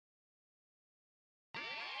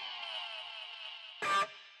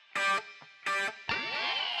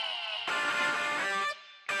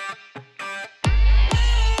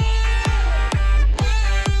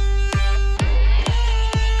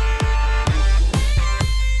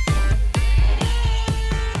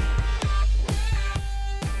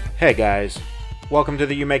Hey guys, welcome to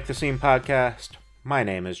the You Make the Scene podcast. My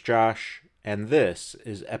name is Josh, and this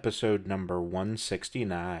is episode number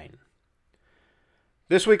 169.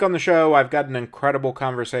 This week on the show, I've got an incredible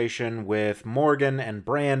conversation with Morgan and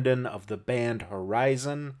Brandon of the band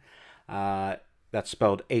HRZN. That's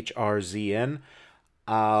spelled HRZN.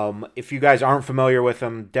 If you guys aren't familiar with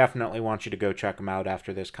them, definitely want you to go check them out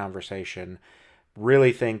after this conversation.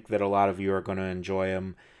 Really think that a lot of you are going to enjoy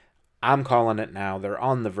them. I'm calling it now. They're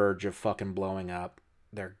on the verge of fucking blowing up.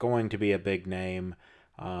 They're going to be a big name.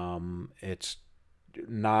 It's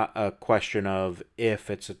not a question of if,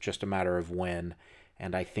 it's just a matter of when.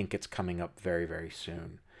 And I think it's coming up very, very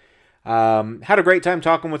soon. Had a great time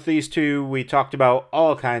talking with these two. We talked about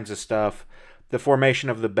all kinds of stuff. The formation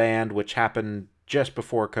of the band, which happened just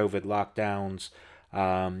before COVID lockdowns.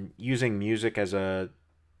 Using music as a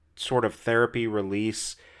sort of therapy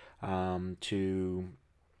release to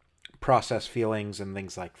process feelings and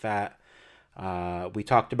things like that. We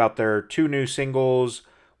talked about their two new singles,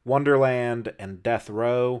 Wonderland and Death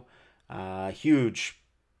Row. Huge,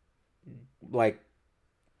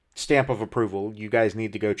 stamp of approval. You guys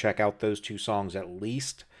need to go check out those two songs at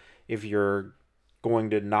least. If you're going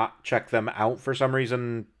to not check them out for some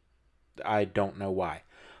reason, I don't know why.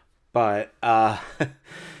 But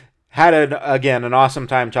had an awesome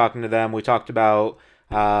time talking to them. We talked about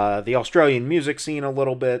the Australian music scene a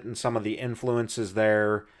little bit and some of the influences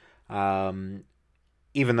there. Even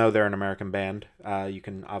though they're an American band, you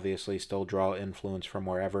can obviously still draw influence from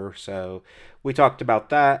wherever. So we talked about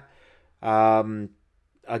that.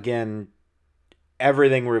 Again,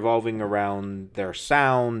 everything revolving around their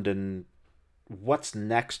sound and what's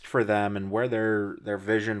next for them and where their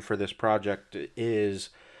vision for this project is.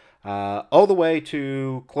 All the way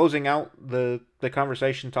to closing out the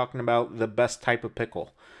conversation talking about the best type of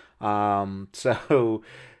pickle. So,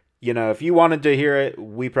 if you wanted to hear it,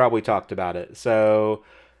 we probably talked about it. So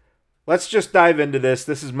let's just dive into this.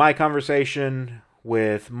 This is my conversation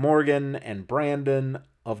with Morgan and Brandon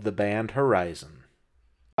of the band HRZN.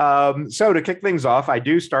 So to kick things off, I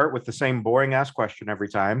do start with the same boring ass question every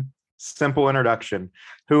time. Simple introduction.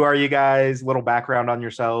 Who are you guys? Little background on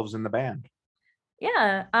yourselves and the band.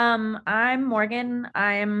 Yeah, I'm Morgan.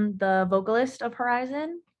 I'm the vocalist of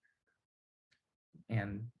HRZN.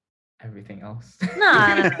 And everything else.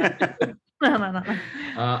 No. No.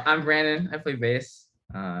 I'm Brandon. I play bass.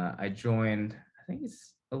 I joined, I think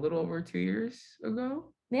it's a little over 2 years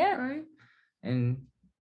ago. Yeah. Right. And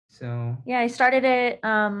so. Yeah, I started it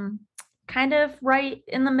kind of right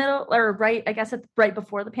in the middle, or right, I guess it's right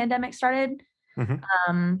before the pandemic started.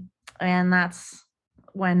 Mm-hmm. And that's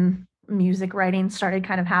when music writing started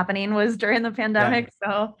kind of happening, was during the pandemic.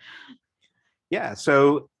 So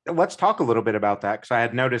let's talk a little bit about that, because I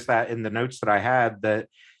had noticed that in the notes that I had that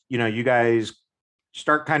you guys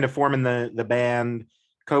start kind of forming the band.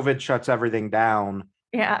 COVID shuts everything down.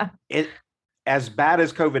 Yeah. It, as bad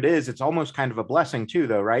as COVID is, it's almost kind of a blessing too,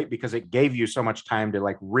 though, right? Because it gave you so much time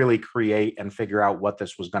to really create and figure out what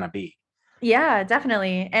this was going to be. Yeah,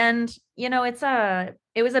 definitely. And it was a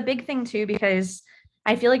big thing too, because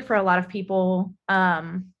I feel like for a lot of people,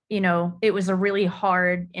 it was a really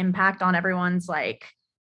hard impact on everyone's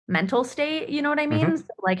mental state, you know what I mean? Mm-hmm.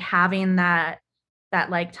 So, having that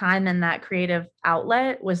time and that creative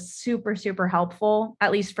outlet was super, super helpful,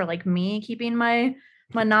 at least for me, keeping my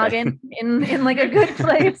noggin in a good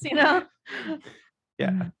place.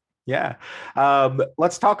 Yeah.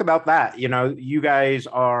 Let's talk about that. You guys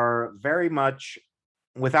are very much,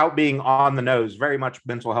 without being on the nose, very much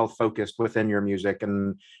mental health focused within your music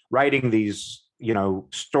and writing these,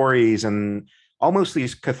 stories and almost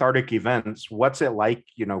these cathartic events. What's it like,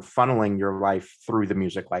 funneling your life through the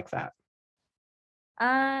music like that?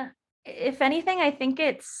 If anything, I think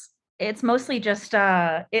it's mostly just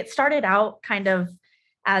it started out kind of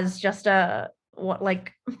as just my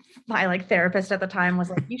therapist at the time was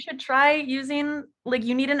like, you should try using,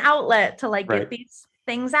 you need an outlet to Right. get these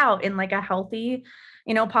things out in a healthy,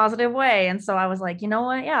 positive way. And so I was like, you know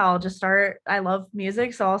what? Yeah, I'll just start. I love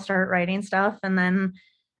music, so I'll start writing stuff. And then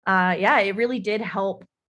it really did help.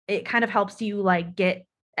 It kind of helps you get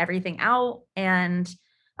everything out. And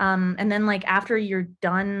then after you're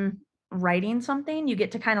done writing something, you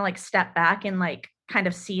get to kind of step back and kind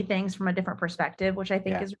of see things from a different perspective, which I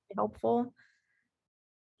think is really helpful.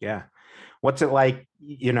 Yeah. What's it like,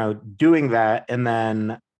 doing that? And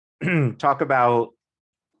then talk about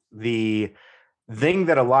the thing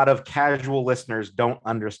that a lot of casual listeners don't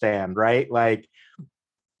understand, right?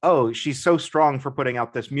 Oh, she's so strong for putting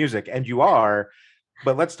out this music, and you are,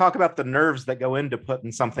 but let's talk about the nerves that go into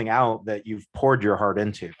putting something out that you've poured your heart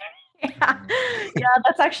into. Yeah,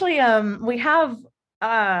 that's actually we have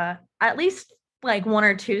at least like one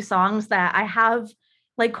or two songs that I have,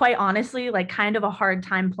 like, quite honestly, like kind of a hard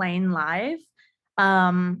time playing live.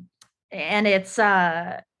 Um and it's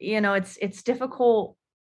it's difficult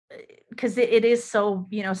because it is so,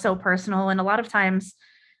 so personal, and a lot of times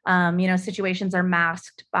situations are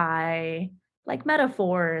masked by like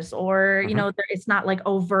metaphors, or Mhm. it's not like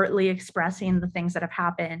overtly expressing the things that have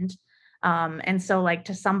happened. And so, like,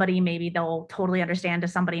 to somebody maybe they'll totally understand, to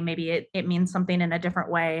somebody maybe it means something in a different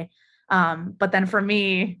way. But then for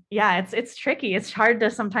me, yeah, it's tricky. It's hard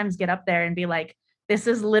to sometimes get up there and be like, this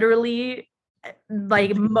is literally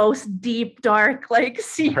like most deep dark like Right.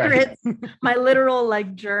 secrets, my literal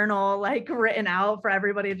like journal, like written out for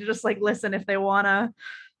everybody to just like listen if they wanna.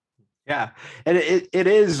 Yeah. And it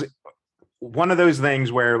is one of those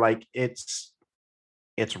things where like it's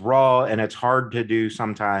raw and it's hard to do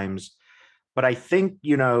sometimes. But I think,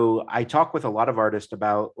 I talk with a lot of artists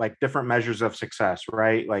about like different measures of success,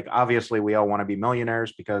 right? Like obviously we all want to be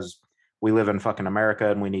millionaires because we live in fucking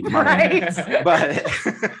America and we need money. Right. But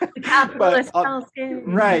The but capitalist hellscape.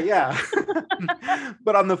 right, yeah.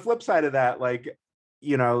 But on the flip side of that, like,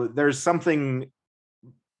 there's something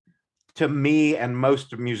to me and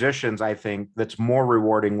most musicians, I think, that's more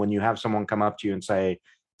rewarding when you have someone come up to you and say,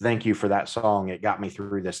 thank you for that song. It got me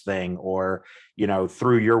through this thing. Or,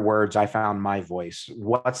 through your words, I found my voice.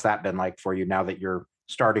 What's that been like for you now that you're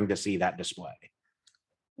starting to see that display?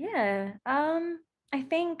 Yeah. I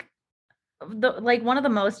think one of the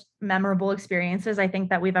most memorable experiences I think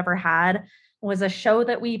that we've ever had was a show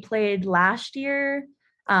that we played last year,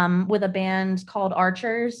 with a band called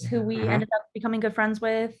Archers, who we Mhm. ended up becoming good friends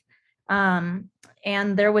with. Um,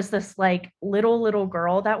 and there was this like little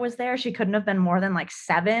girl that was there. She couldn't have been more than like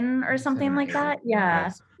 7 or something like that. Yeah.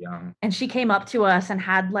 That's young. And she came up to us and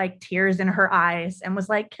had like tears in her eyes and was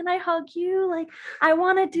like, "Can I hug you? Like, I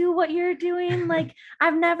want to do what you're doing. Like,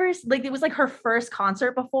 I've never, like, it was like her first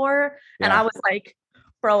concert before." And I Yeah. was like,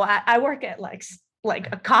 "Bro, I work at like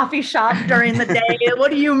a coffee shop during the day.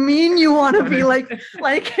 What do you mean you want to be like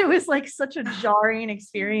it was like such a jarring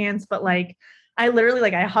experience." But like I literally,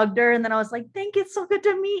 like, I hugged her and then I was like, "Thank you, it's so good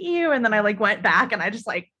to meet you." And then I like went back and I just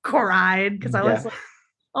like cried because I was Yeah. like,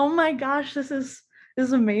 "Oh my gosh, this is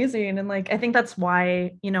amazing." And like I think that's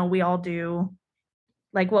why, we all do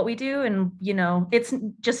like what we do. And it's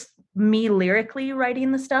just me lyrically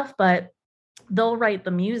writing the stuff, but they'll write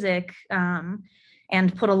the music,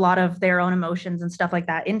 and put a lot of their own emotions and stuff like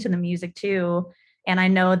that into the music too. And I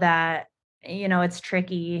know that, it's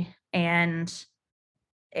tricky, and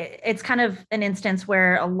it's kind of an instance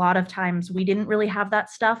where a lot of times we didn't really have that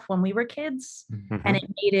stuff when we were kids, and Mhm. it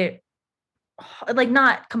made it like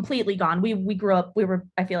not completely gone. We grew up,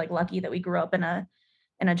 I feel like lucky that we grew up in a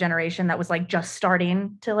generation that was like just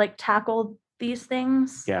starting to like tackle these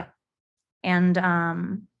things. Yeah. And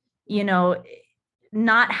you know,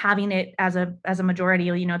 not having it as a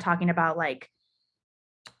majority, talking about like,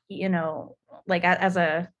 you know, like as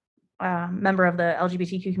a member of the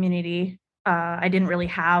LGBTQ community, I didn't really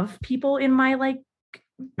have people in my like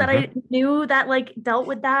that I Mhm. knew that like dealt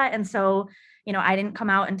with that. And so, I didn't come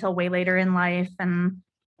out until way later in life. And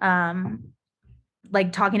um,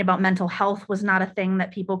 like talking about mental health was not a thing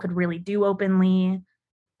that people could really do openly.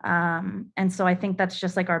 And so I think that's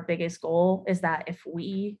just like our biggest goal, is that if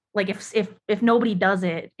we like if nobody does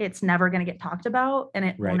it, it's never going to get talked about and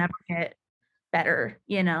it will Right. never get better.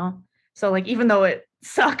 So like even though it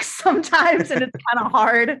sucks sometimes and it's kind of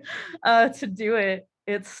hard to do it,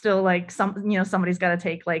 it's still like somebody's got to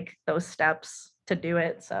take like those steps to do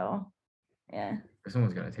it. So yeah.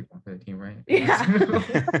 Someone's got to take one for the team, right? Yeah.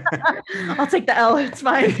 I'll take the L, it's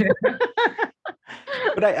fine.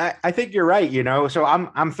 But I think you're right, So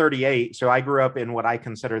I'm 38, so I grew up in what I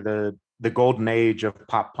consider the golden age of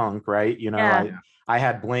pop punk, right? Yeah. I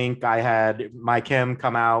had Blink, I had My Kim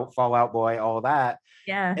come out, Fall Out Boy, all that.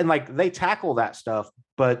 Yeah. And like they tackle that stuff,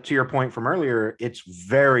 but to your point from earlier, it's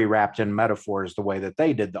very wrapped in metaphors the way that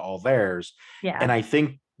they did all theirs. Yeah. And I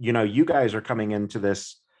think, you guys are coming into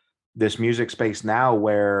this music space now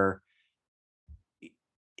where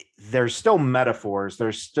there's still metaphors,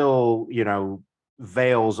 there's still,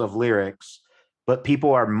 veils of lyrics, but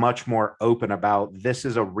people are much more open about this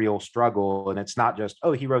is a real struggle. And it's not just,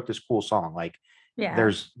 oh, he wrote this cool song. Like Yeah.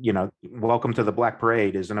 there's, Welcome to the Black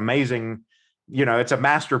Parade is an amazing, it's a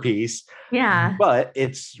masterpiece, Yeah. but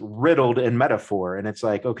it's riddled in metaphor. And it's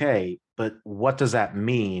like, okay, but what does that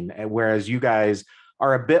mean? And whereas you guys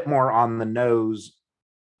are a bit more on the nose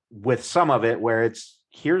with some of it, where it's,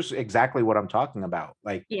 here's exactly what I'm talking about.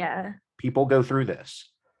 Like Yeah. people go through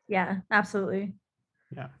this. Yeah. Absolutely.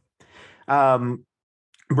 Yeah. Um,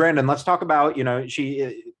 Brandon, let's talk about,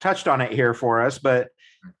 touched on it here for us, but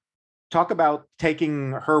talk about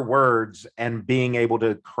taking her words and being able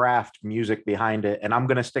to craft music behind it. And I'm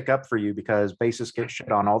going to stick up for you because bassists get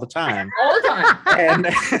shit on all the time. All the time. And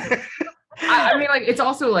I mean, like, it's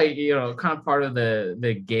also like, you know, kind of part of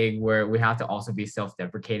the gig where we have to also be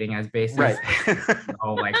self-deprecating as bassists. right. You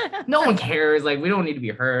know, like, no one cares. Like, we don't need to be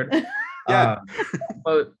heard. Yeah.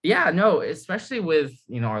 But yeah, no, especially with,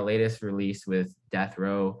 you know, our latest release with Death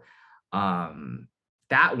Row,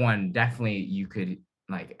 that one definitely you could,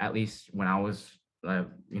 like, at least when I was,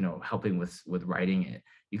 you know, helping with writing it,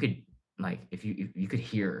 you could, like, if you could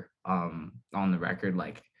hear on the record,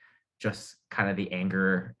 like, just kind of the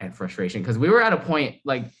anger and frustration, because we were at a point,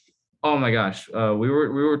 like, oh my gosh, we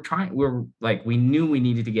were like, we knew we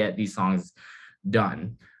needed to get these songs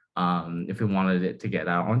done if we wanted it to get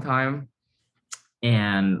out on time,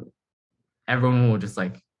 and everyone was just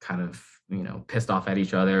like kind of, you know, pissed off at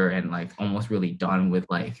each other and like almost really done with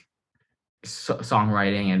like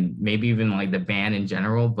songwriting and maybe even like the band in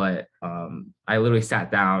general. But I literally sat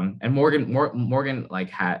down, and Morgan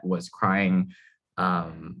like was crying,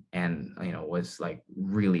 and, you know, was like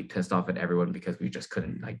really pissed off at everyone because we just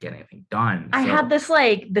couldn't like get anything done. I had this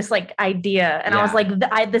idea, and I was like,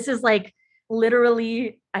 this is like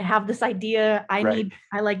literally, I have this idea. I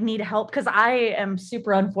need help, because I am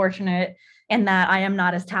super unfortunate in that I am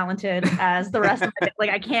not as talented as the rest of it. Like,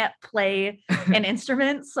 I can't play an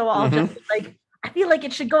instrument, so I'll just like, I feel like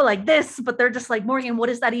it should go like this, but they're just like, Morgan, what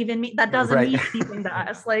does that even mean? That doesn't mean anything to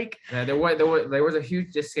us. Like, yeah, there was a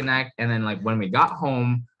huge disconnect. And then like when we got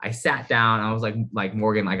home, I sat down. I was like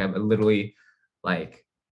Morgan, like, I literally, like,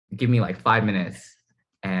 give me like 5 minutes,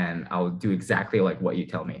 and I'll do exactly like what you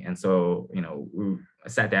tell me. And so, you know, I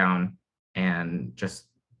sat down and just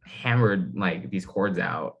hammered like these chords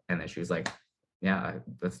out, and then she was like, yeah,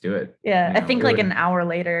 let's do it. Yeah, you know, I think like an hour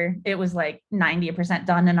later, it was like 90%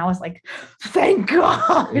 done, and I was like, thank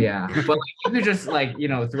God. Yeah, but like, you could just like, you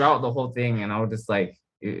know, throughout the whole thing, and I was just like,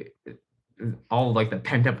 all like the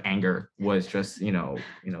pent up anger was just, you know,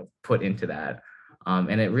 put into that,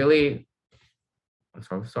 and it really.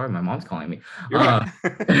 I'm sorry, my mom's calling me.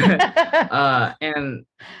 And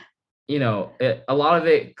you know, a lot of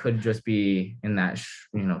it could just be in that,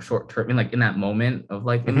 you know, short term, in like in that moment of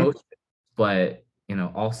like emotion, but, you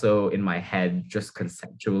know, also in my head, just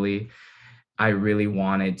conceptually, I really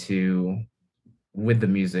wanted to, with the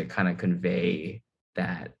music, kind of convey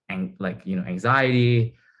that, like, you know,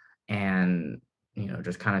 anxiety, and, you know,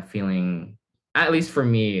 just kind of feeling, at least for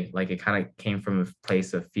me, like it kind of came from a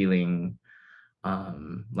place of feeling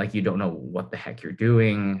like you don't know what the heck you're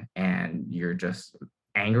doing, and you're just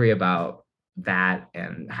angry about that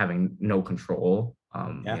and having no control,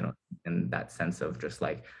 you know, in that sense of just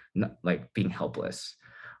like like being helpless.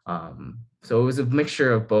 So it was a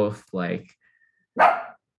mixture of both, like,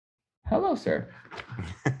 hello sir,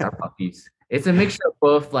 it's a mixture of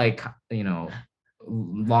both, like, you know,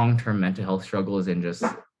 long-term mental health struggles, and just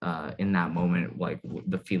in that moment, like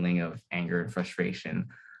the feeling of anger and frustration,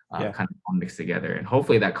 kind of all mixed together. And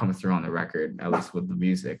hopefully that comes through on the record, at least with the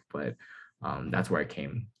music. But that's where I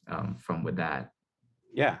came from with that.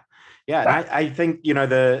 Yeah. And I think, you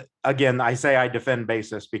know, again, I say I defend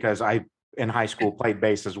bassists because I, in high school, played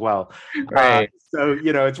bass as well. Right. So,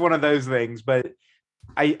 you know, it's one of those things, but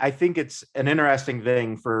I think it's an interesting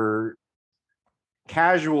thing for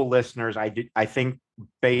casual listeners. I think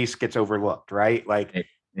bass gets overlooked, right? Like,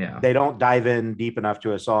 they don't dive in deep enough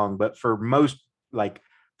to a song, but for most like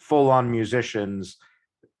full-on musicians,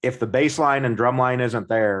 if the bass line and drum line isn't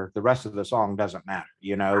there, the rest of the song doesn't matter,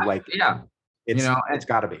 you know, like, it's, you know, it's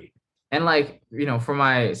got to be. And like, you know,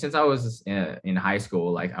 since I was in high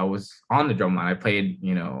school, like I was on the drum line. I played,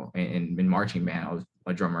 you know, in marching band. I was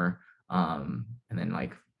a drummer, and then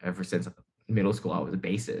like ever since middle school, I was a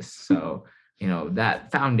bassist. So, you know,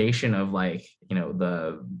 that foundation of like, you know,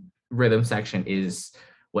 the rhythm section is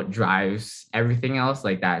what drives everything else.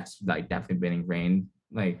 Like that's like definitely been ingrained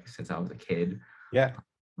like since I was a kid. Yeah.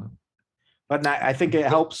 But I think it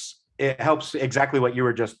helps exactly what you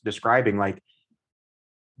were just describing, like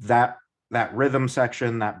that rhythm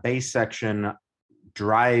section, that bass section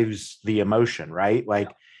drives the emotion, right? Like,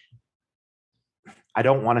 I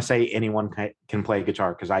don't want to say anyone can play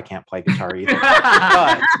guitar because I can't play guitar either.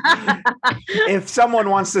 But if someone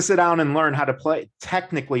wants to sit down and learn how to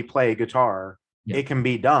technically play guitar, it can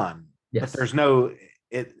be done. But there's no,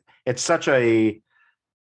 it's such a,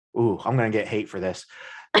 I'm going to get hate for this.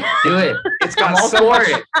 Do it.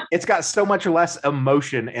 It's got so much less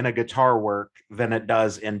emotion in a guitar work than it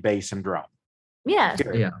does in bass and drum. Yeah.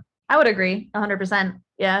 I would agree 100%.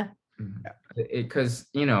 Yeah. Because,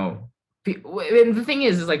 you know, And the thing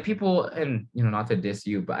is like people, and not to diss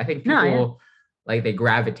you, but I think people like they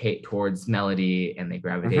gravitate towards melody and they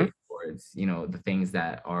gravitate towards the things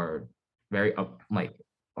that are very like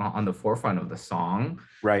on the forefront of the song,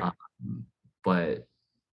 right? But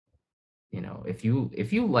if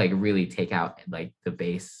you like really take out like the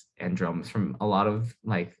bass and drums from a lot of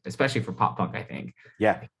like, especially for pop punk, I think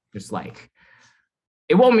just like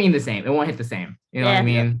it won't mean the same, it won't hit the same, what I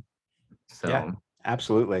mean? So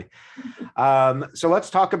absolutely. So let's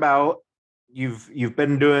talk about you've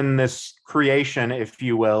been doing this creation, if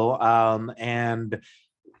you will, and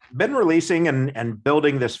been releasing and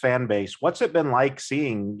building this fan base. What's it been like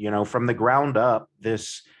seeing, from the ground up,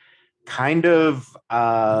 this kind of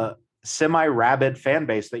semi-rabid fan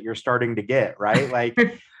base that you're starting to get, right? Like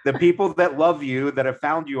the people that love you, that have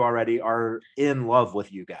found you already, are in love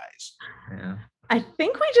with you guys. Yeah. I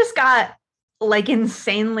think we just got like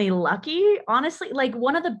insanely lucky, honestly. Like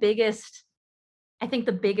one of the biggest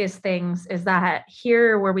things is that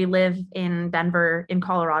here where we live in Denver, in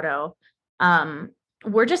Colorado,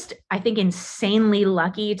 we're just, I think, insanely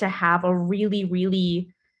lucky to have a really,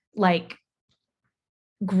 really like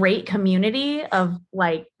great community of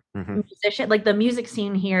like musicians. Like the music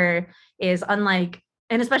scene here is unlike,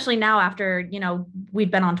 and especially now after,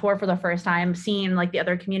 we've been on tour for the first time, seeing like the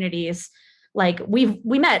other communities, like we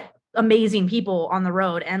met amazing people on the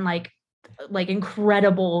road and like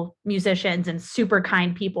incredible musicians and super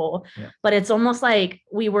kind people. But it's almost like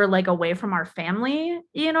we were like away from our family,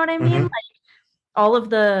 you know what I mean? Like all of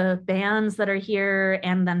the bands that are here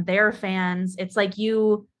and then their fans, it's like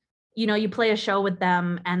you play a show with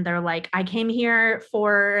them and they're like, I came here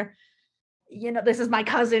for, this is my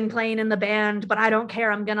cousin playing in the band, but I don't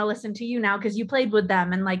care, I'm gonna listen to you now because you played with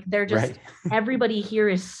them. And like they're just everybody here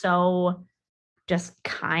is so just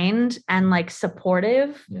kind and like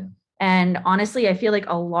supportive. And honestly, I feel like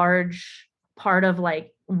a large part of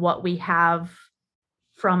like what we have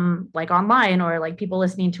from like online or like people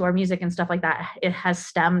listening to our music and stuff like that, it has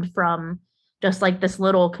stemmed from just like this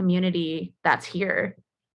little community that's here.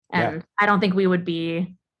 And I don't think we would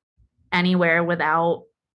be anywhere without,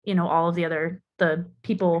 all of the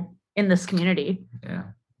people in this community.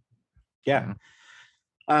 Yeah.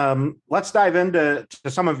 Let's dive into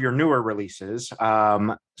some of your newer releases.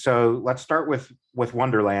 So let's start with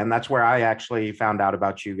Wonderland. That's where I actually found out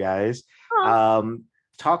about you guys.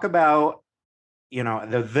 Talk about,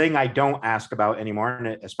 the thing I don't ask about anymore,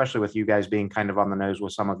 and especially with you guys being kind of on the nose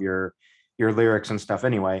with some of your lyrics and stuff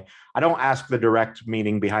anyway, I don't ask the direct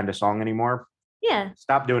meaning behind a song anymore.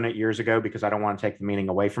 Stopped doing it years ago because I don't want to take the meaning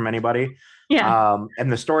away from anybody.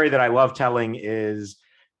 And the story that I love telling is,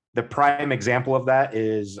 the prime example of that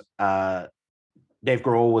is Dave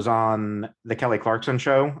Grohl was on the Kelly Clarkson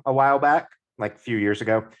show a while back, like a few years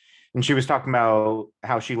ago. And she was talking about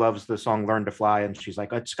how she loves the song Learn to Fly. And she's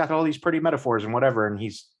like, it's got all these pretty metaphors and whatever. And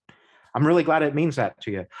I'm really glad it means that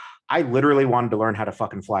to you. I literally wanted to learn how to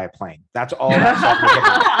fucking fly a plane. That's all that song was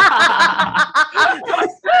about.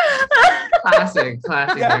 Classic.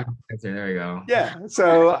 There we go. Yeah.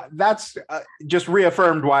 So that's just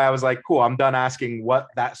reaffirmed why I was like, cool, I'm done asking what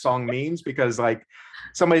that song means, because like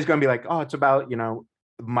somebody's going to be like, oh, it's about,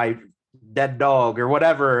 my dead dog or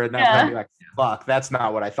whatever. And I'm going to be like, fuck, that's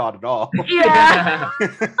not what I thought at all.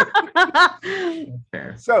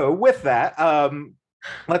 So with that,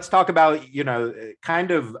 let's talk about,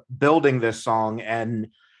 kind of building this song. And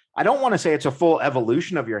I don't want to say it's a full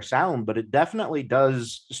evolution of your sound, but it definitely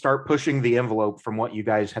does start pushing the envelope from what you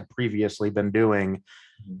guys had previously been doing.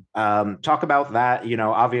 Talk about that,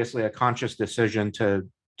 obviously a conscious decision to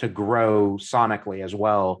grow sonically as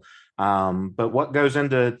well. But what goes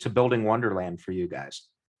into building Wonderland for you guys?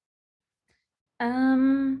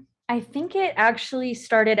 I think it actually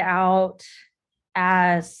started out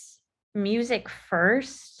as music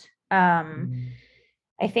first. I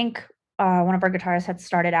think one of our guitarists had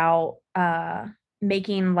started out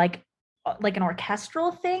making like an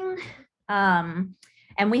orchestral thing. And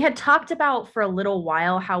we had talked about for a little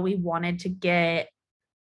while how we wanted to get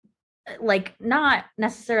like not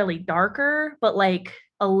necessarily darker, but like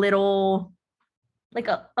a little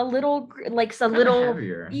heavier.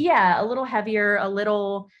 Yeah, a little heavier, a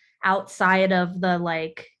little outside of the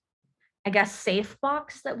like, I guess, safe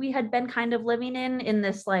box that we had been kind of living in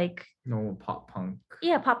this like normal pop punk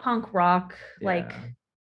rock like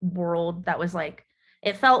world that was like,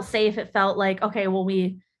 it felt safe. It felt like, okay, well,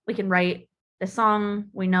 we can write the song,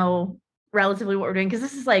 we know relatively what we're doing, because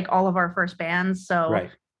this is like all of our first bands, so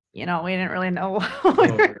we didn't really know what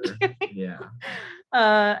we were doing.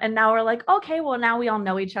 And now we're like, okay, well, now we all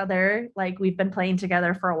know each other, like we've been playing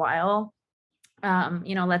together for a while.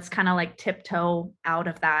 let's kind of like tiptoe out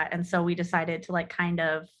of that. And so we decided to like kind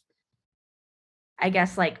of, I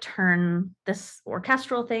guess, like turn this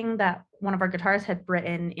orchestral thing that one of our guitarists had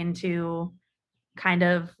written into kind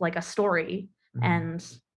of like a story. Mm-hmm.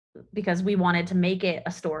 And because we wanted to make it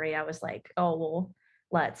a story, I was like, oh, well,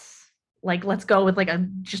 let's go with like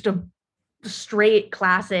just a straight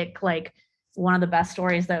classic, like one of the best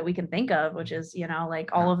stories that we can think of, which is, like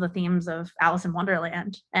all of the themes of Alice in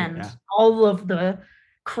Wonderland and all of the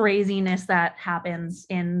craziness that happens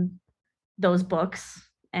in those books,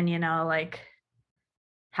 and like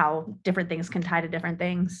how different things can tie to different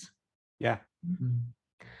things. Yeah. Mm-hmm.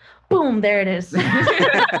 Boom, there it is.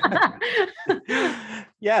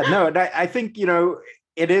 Yeah, no, I think,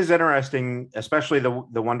 it is interesting, especially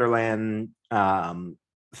the Wonderland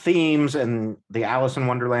themes and the Alice in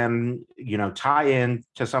Wonderland, tie in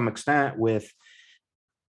to some extent with,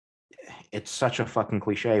 it's such a fucking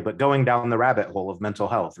cliche, but going down the rabbit hole of mental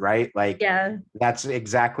health, right? Like, yeah, that's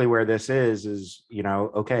exactly where this is,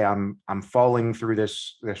 okay, I'm falling through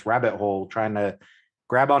this rabbit hole, trying to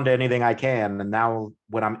grab onto anything I can. And now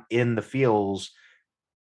when I'm in the feels,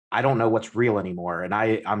 I don't know what's real anymore. And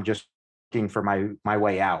I'm just looking for my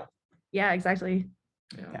way out. Yeah, exactly.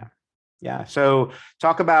 Yeah. So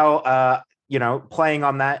talk about, playing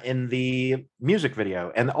on that in the music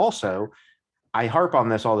video. And also, I harp on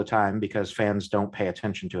this all the time because fans don't pay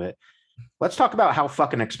attention to it. Let's talk about how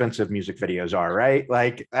fucking expensive music videos are, right?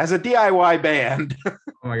 Like, as a DIY band. Oh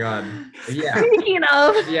my God. Yeah. Speaking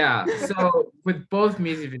of. Yeah. So with both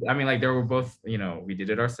music, I mean, like, they were both, we did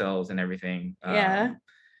it ourselves and everything. Yeah.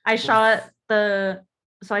 I shot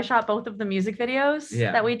both of the music videos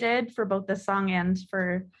that we did for both this song and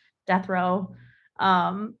for Death Row,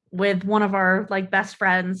 with one of our like best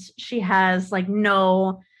friends. She has like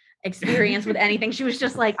no experience with anything. She was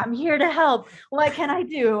just like, I'm here to help. What can I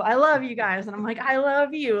do? I love you guys. And I'm like, I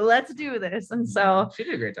love you. Let's do this. And so she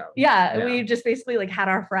did a great job. Yeah. We just basically like had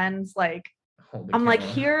our friends like, I'm like,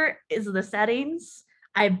 here is the settings.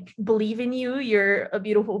 I believe in you. You're a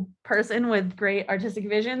beautiful person with great artistic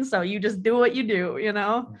vision. So you just do what you do,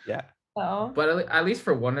 Yeah. So. But at least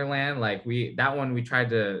for Wonderland, like we tried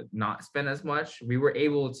to not spend as much. We were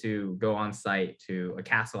able to go on site to a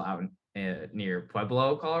castle out near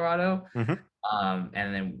Pueblo, Colorado. Mm-hmm.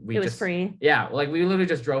 And then it was free. Yeah. Like we literally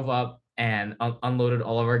just drove up and unloaded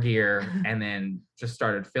all of our gear and then just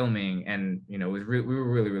started filming. And, we were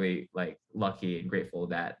really, really like lucky and grateful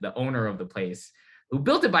that the owner of the place, who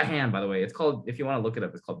built it by hand, by the way, it's called, if you want to look it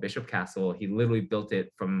up, it's called Bishop Castle. He literally built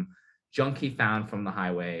it from junk he found from the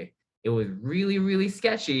highway. It was really, really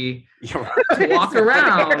sketchy to walk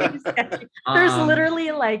around. There's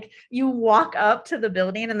literally like, you walk up to the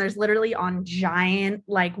building and there's literally on giant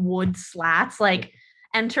like wood slats, like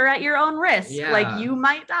enter at your own risk. Yeah. Like you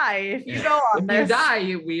might die if you go on this. If you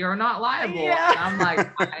die, we are not liable. Yeah. And I'm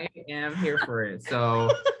like, I am here for it. So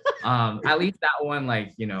at least that one,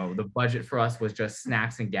 like, the budget for us was just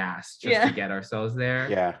snacks and gas just to get ourselves there.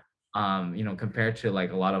 Yeah. Compared to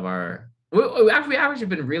like a lot of our, we actually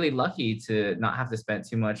been really lucky to not have to spend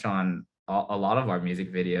too much on a lot of our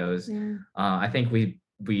music videos. Yeah. I think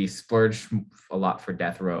we splurged a lot for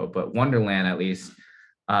Death Row, but Wonderland, at least,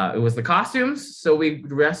 it was the costumes. So we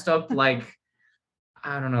dressed up like,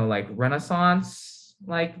 I don't know, like Renaissance,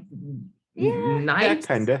 like knights.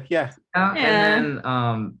 Yeah, kinda, yeah. And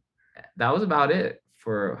then that was about it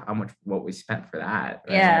for what we spent for that.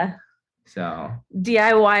 Right? Yeah. So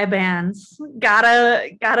DIY bands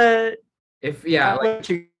gotta. If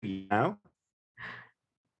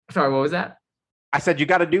Sorry, what was that? I said you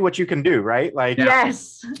got to do what you can do, right? Like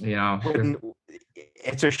yes,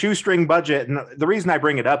 it's a shoestring budget, and the reason I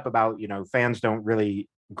bring it up about fans don't really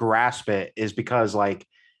grasp it is because like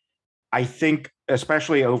I think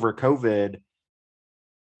especially over COVID,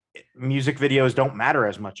 music videos don't matter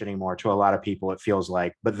as much anymore to a lot of people. It feels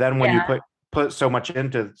like, but then when you put so much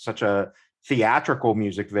into such a theatrical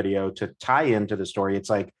music video to tie into the story, it's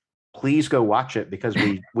like, please go watch it because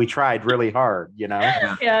we tried really hard,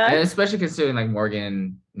 Yeah. And especially considering like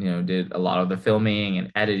Morgan, did a lot of the filming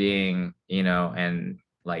and editing, and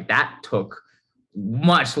like that took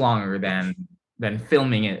much longer than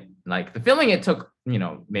filming it. Like the filming it took,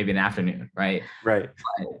 maybe an afternoon, right? Right.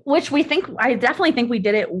 Which I definitely think we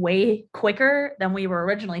did it way quicker than we were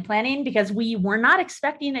originally planning because we were not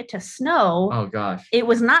expecting it to snow. Oh gosh. It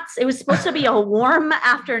was supposed to be a warm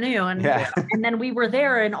afternoon. Yeah. And then we were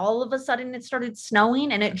there and all of a sudden it started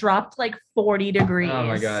snowing and it dropped like 40 degrees. Oh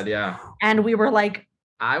my God. Yeah. And we were like,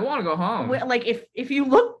 I want to go home. Like if you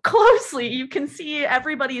look closely, you can see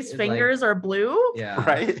everybody's fingers are blue. Yeah.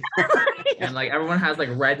 Right. And like everyone has like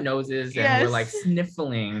red noses and we're like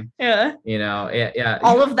sniffling. Yeah. You know, yeah.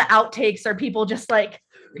 All of the outtakes are people just like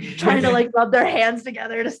trying to like rub their hands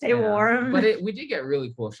together to stay warm. But we did get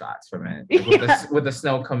really cool shots from it, like, with the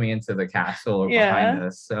snow coming into the castle or behind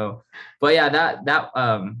us. So, but yeah,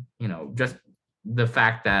 that you know, just the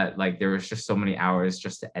fact that like there was just so many hours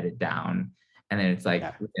just to edit down, and then it's like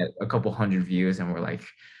we get a couple hundred views, and we're like,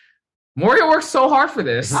 Morgan worked so hard for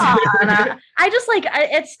this. And I just like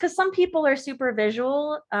it's because some people are super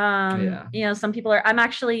visual. You know, some people are. I'm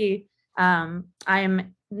actually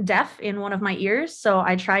I'm deaf in one of my ears, so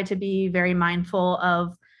I try to be very mindful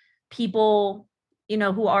of people, you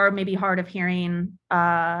know, who are maybe hard of hearing.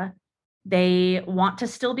 They want to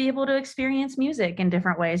still be able to experience music in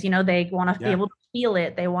different ways. You know, they want to be able to feel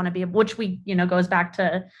it. They want to be, which we, you know, goes back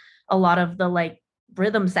to a lot of the like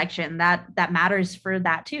rhythm section that matters for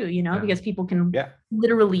that too, you know, because people can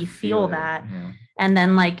literally feel that. And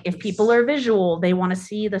then like if people are visual, they want to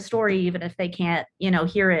see the story even if they can't, you know,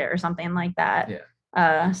 hear it or something like that.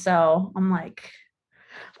 So I'm like,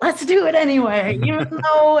 let's do it anyway, even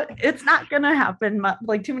though it's not gonna happen.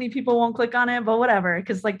 Like too many people won't click on it, but whatever,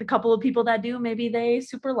 because like the couple of people that do, maybe they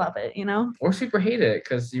super love it, you know, or super hate it.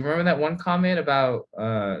 Because you remember that one comment about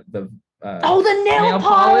the nail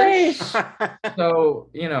polish. So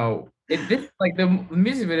you know, this like the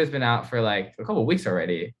music video has been out for like a couple of weeks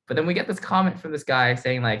already, but then we get this comment from this guy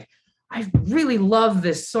saying like, I really love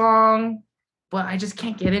this song, but I just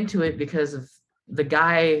can't get into it because of the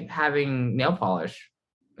guy having nail polish.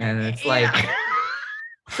 And it's like,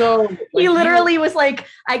 so like, he literally was like,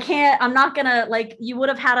 I'm not gonna, like, you would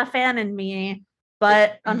have had a fan in me,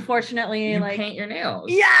 but unfortunately, you like, paint your nails.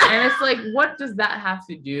 Yeah. And it's like, what does that have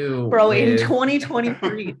to do, bro, in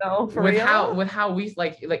 2023 though, for with real? with how we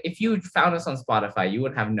like if you found us on Spotify, you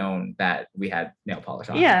wouldn't have known that we had nail polish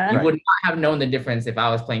on. Yeah. You would not have known the difference if I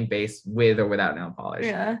was playing bass with or without nail polish.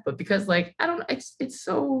 Yeah. But because like, I don't, it's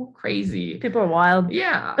so crazy. People are wild.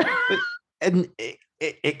 Yeah. And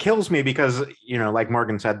it kills me because, you know, like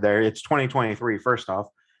Morgan said there, it's 2023 first off,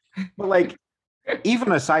 but like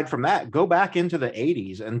even aside from that, go back into the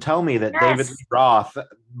 80s and tell me that David Lee Roth,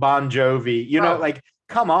 Bon Jovi, you know, like,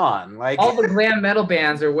 come on, like all the glam metal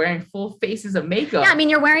bands are wearing full faces of makeup. Yeah, I mean,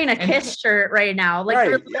 you're wearing a Kiss shirt right now, like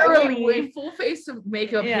literally wearing full face of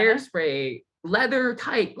makeup, hairspray, leather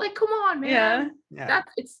tight. Like, come on, man.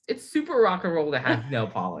 That's it's super rock and roll to have nail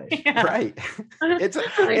polish. Right.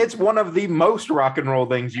 It's one of the most rock and roll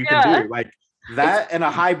things you can do. Like that and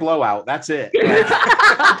a high blowout. That's it.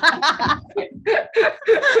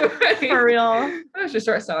 For real. I should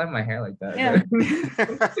start styling my hair like that. Yeah.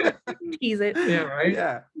 Tease it. Yeah, right?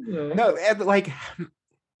 Yeah. No, and like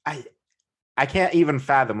I can't even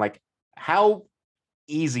fathom like how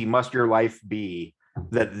easy must your life be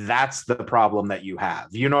that's the problem that you have.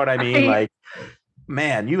 You know what I mean? Like,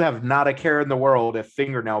 man, you have not a care in the world if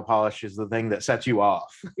fingernail polish is the thing that sets you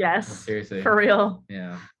off. Yes. Seriously. For real.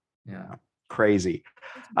 Yeah. Crazy.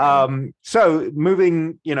 So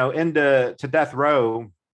moving, you know, into Death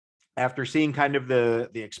Row, after seeing kind of the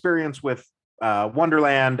experience with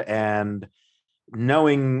Wonderland and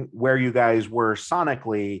knowing where you guys were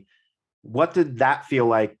sonically, what did that feel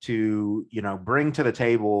like to, you know, bring to the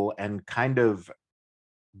table and kind of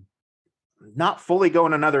not fully go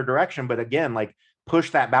in another direction, but again, like push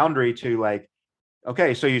that boundary to like,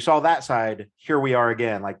 okay, so you saw that side, here we are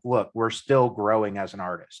again. Like, look, we're still growing as an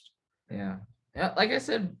artist. Yeah. Like I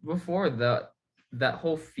said before, that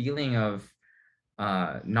whole feeling of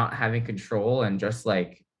not having control and just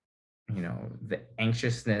like, you know, the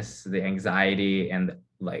anxiousness, the anxiety, and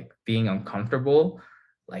like being uncomfortable.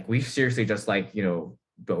 Like we seriously just like, you know,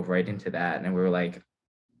 dove right into that, and we were like,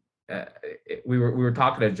 we were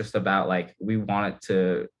talking just about like we wanted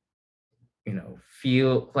to, you know,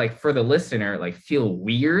 feel like for the listener, like feel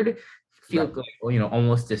weird, feel like, you know,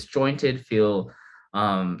 almost disjointed, feel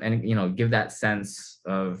and you know, give that sense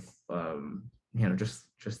of you know, just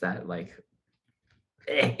that like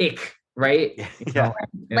ick, right? Yeah.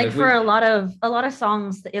 Like for a lot of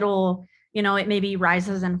songs, it'll, you know, it maybe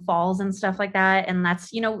rises and falls and stuff like that, and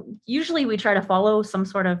that's, you know, usually we try to follow some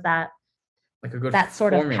sort of that, like a good that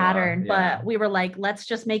sort formula, of pattern, but we were like, let's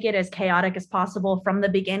just make it as chaotic as possible from the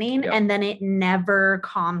beginning, and then it never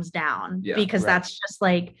calms down, because that's just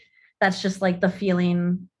like the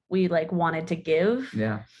feeling we like wanted to give.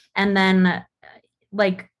 And then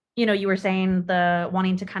like, you know, you were saying the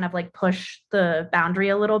wanting to kind of like push the boundary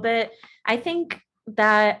a little bit. I think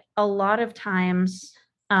that a lot of times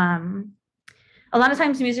a lot of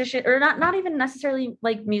times musicians, or not even necessarily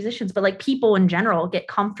like musicians, but like people in general get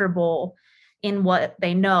comfortable in what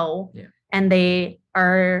they know. Yeah. And they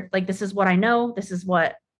are like, this is what I know, this is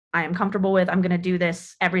what I am comfortable with, I'm going to do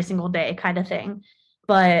this every single day kind of thing.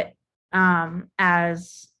 But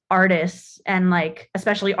as artists, and like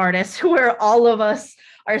especially artists where all of us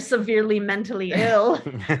are severely mentally ill,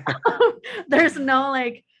 there's no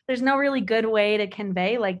really good way to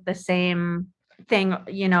convey like the same thing,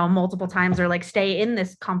 multiple times, or like stay in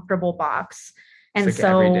this comfortable box. And it's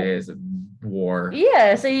like so every day is a war.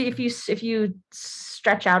 Yeah, so if you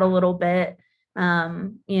stretch out a little bit,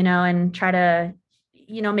 and try to,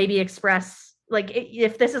 maybe express, like,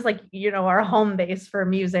 if this is like, our home base for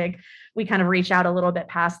music, we kind of reach out a little bit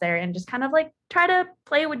past there and just kind of like try to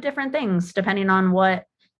play with different things depending on what,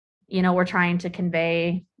 we're trying to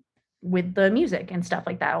convey with the music and stuff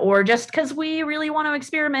like that, or just because we really want to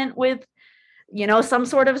experiment with, some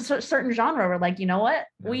sort of certain genre. We're like, you know what,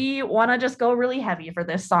 we want to just go really heavy for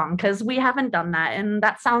this song because we haven't done that and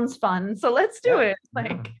that sounds fun, so let's do it.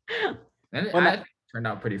 Like, and it turned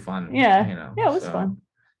out pretty fun. Yeah, it was fun.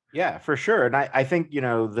 Yeah, for sure. And I think,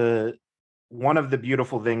 the one of the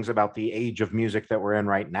beautiful things about the age of music that we're in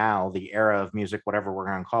right now, the era of music, whatever we're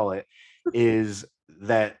going to call it, is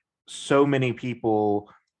that so many people,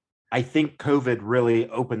 I think COVID really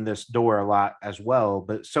opened this door a lot as well,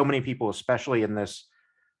 but so many people, especially in this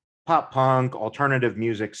pop punk alternative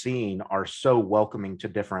music scene, are so welcoming to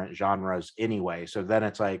different genres anyway. So then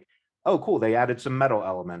it's like, oh, cool, they added some metal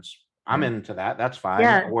elements. I'm into that. That's fine.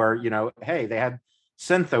 Yeah. Or, hey, they had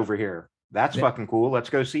synth over here. That's fucking cool. Let's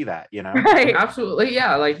go see that, Right. Absolutely.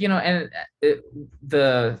 Yeah. Like, and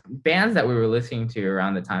the bands that we were listening to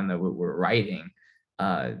around the time that we were writing,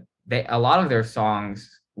 a lot of their songs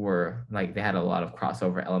were like, they had a lot of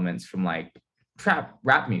crossover elements from like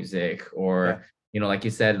rap music, or like you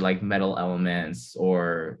said, like metal elements,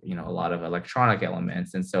 or a lot of electronic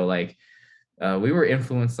elements. And so like we were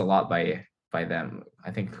influenced a lot by them. I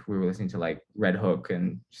think we were listening to like Red Hook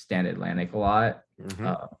and Stand Atlantic a lot.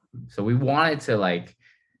 So we wanted to like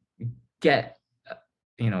get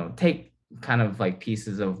take kind of like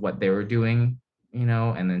pieces of what they were doing,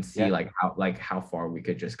 and then see like how far we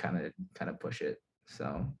could just kind of push it.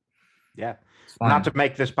 So yeah, not to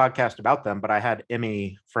make this podcast about them, but I had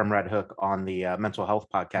Emmy from Red Hook on the mental health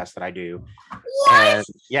podcast that I do. What? And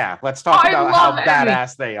yeah, let's talk about how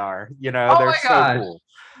badass they are. They're so cool.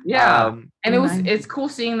 Yeah, and it's cool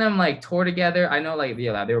seeing them like tour together. I know, like, they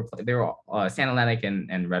were Stand Atlantic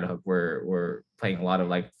and Red Hook were playing a lot of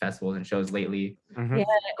like festivals and shows lately. Yeah,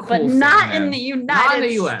 cool, but not in the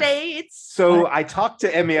United States. So I talked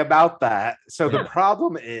to Emmy about that. So the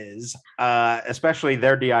problem is, especially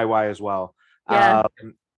their DIY as well. I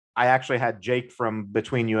actually had Jake from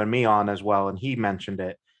Between You and Me on as well, and he mentioned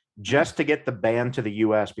it. Just to get the band to the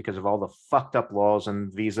US, because of all the fucked up laws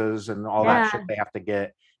and visas and all that shit they have to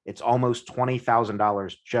get, it's almost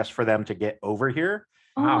 $20,000 just for them to get over here.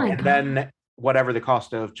 And then whatever the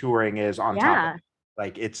cost of touring is on top of it.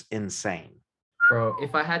 Like, it's insane. Bro,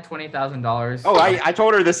 if I had $20,000. Oh, I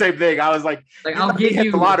told her the same thing. I was like I'll give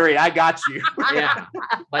you the lottery. I got you. Yeah,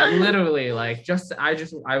 like literally, like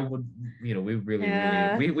I would, we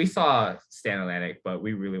really we saw Stand Atlantic, but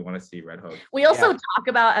we really want to see Red Hook. We also talk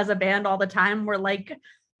about, as a band all the time, we're like,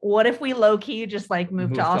 what if we low key just like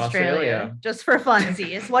move to Australia just for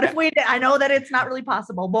funsies? What if we? I know that it's not really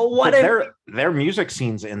possible, but what if their music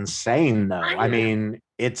scene's insane though? I mean,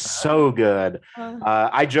 it's so good.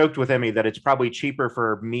 I joked with Emmy that it's probably cheaper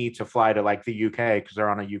for me to fly to like the UK because they're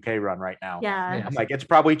on a UK run right now. Yeah. I'm like, it's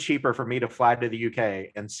probably cheaper for me to fly to the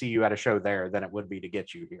UK and see you at a show there than it would be to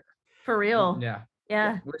get you here. For real.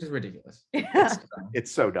 Yeah, which is ridiculous.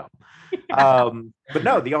 It's so dumb. But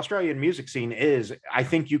no, the Australian music scene is, I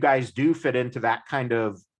think you guys do fit into that kind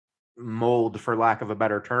of mold, for lack of a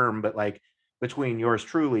better term, but like between yours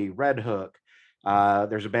truly, Red Hook,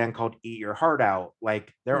 there's a band called Eat Your Heart Out.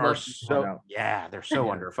 Like, they're so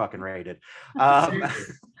under fucking rated.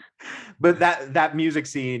 But that music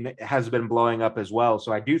scene has been blowing up as well.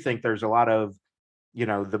 So I do think there's a lot of,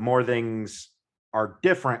 the more things are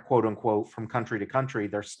different, quote unquote, from country to country,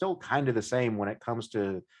 they're still kind of the same when it comes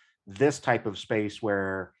to this type of space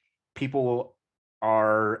where people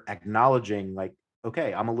are acknowledging, like,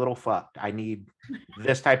 okay, I'm a little fucked, I need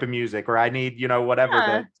this type of music, or I need, whatever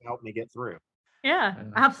to help me get through. Yeah,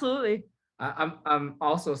 absolutely. I'm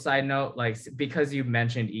also, side note, like, because you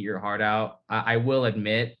mentioned Eat Your Heart Out, I will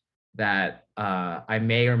admit that I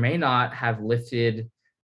may or may not have lifted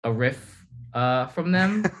a riff from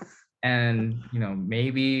them. And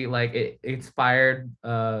maybe like it inspired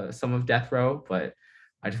some of Death Row, but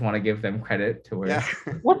I just want to give them credit to where.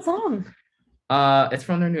 What song? It's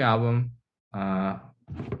from their new album. I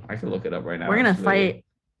can look it up right now. We're gonna actually. fight.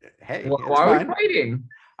 Hey, Why are we fighting?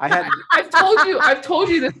 I I've told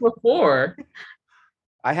you this before.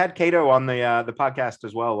 I had Kato on the podcast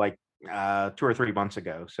as well, like 2 or 3 months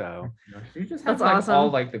ago. So You just have That's like awesome. all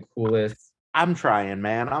like the coolest. I'm trying,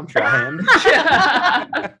 man. I'm trying.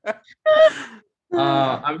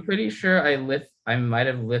 I'm pretty sure I might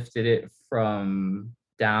have lifted it from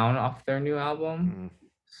Down off their new album.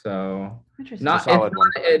 So Interesting. it's not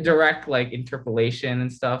a direct like interpolation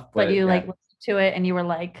and stuff, but you yeah. like listened to it and you were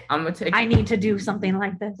like, I'm gonna take I need to do something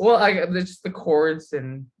like this. Well, just the chords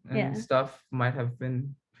and Yeah. stuff might have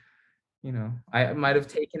been, I might have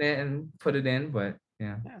taken it and put it in, but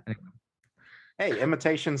yeah. Anyway. Hey,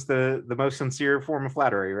 imitation's the most sincere form of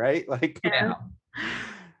flattery, right? Like, Yeah.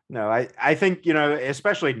 No, I think,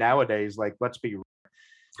 especially nowadays, like, let's be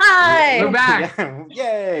Hi. We're back.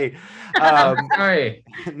 Yay. Sorry.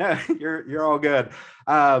 No, you're all good.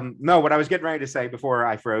 No, what I was getting ready to say before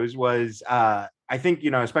I froze was I think,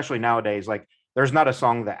 especially nowadays, like, there's not a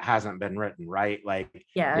song that hasn't been written, right? Like,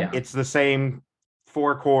 Yeah. it's the same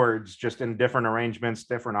 4 chords, just in different arrangements,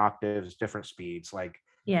 different octaves, different speeds. Like,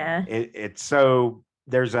 Yeah. it's so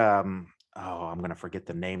there's I'm gonna forget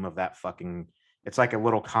the name of that fucking, it's like a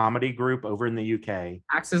little comedy group over in the UK.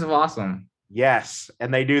 Axis of Awesome. Yes,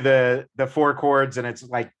 and they do the 4 chords, and it's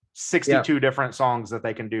like 62 different songs that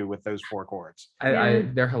they can do with those 4 chords.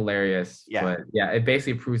 They're hilarious. Yeah. But yeah, it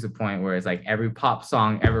basically proves the point where it's like every pop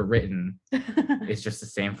song ever written is just the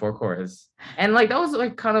same 4 chords. And like that was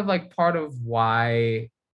like kind of like part of why,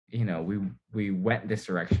 we went this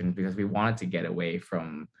direction, because we wanted to get away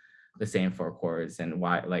from the same 4 chords, and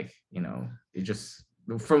why, like, it just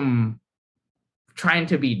from trying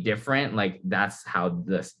to be different, like that's how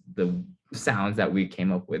the sounds that we came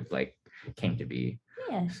up with like came to be.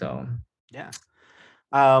 Yeah. So yeah.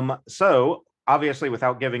 So obviously,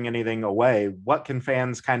 without giving anything away, what can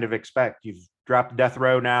fans kind of expect? You've dropped Death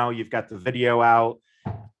Row now, you've got the video out.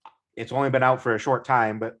 It's only been out for a short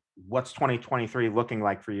time, but what's 2023 looking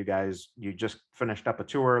like for you guys? You just finished up a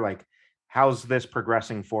tour. Like, how's this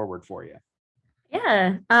progressing forward for you?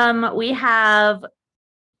 Yeah. We have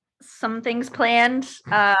some things planned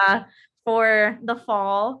for the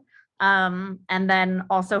fall, and then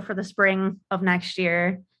also for the spring of next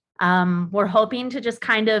year. We're hoping to just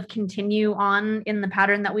kind of continue on in the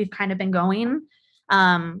pattern that we've kind of been going,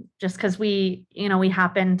 just because we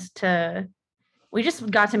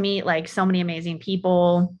just got to meet like so many amazing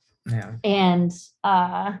people, and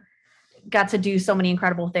got to do so many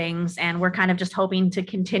incredible things, and we're kind of just hoping to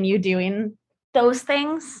continue doing those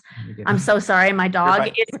things. I'm so sorry, my dog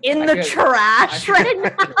is in the trash right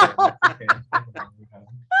now.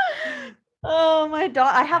 Oh, my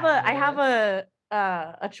dog. I have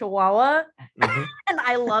a Chihuahua, and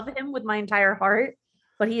I love him with my entire heart,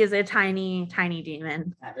 but he is a tiny, tiny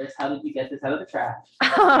demon. How did you get this out of the trash?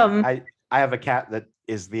 I have a cat that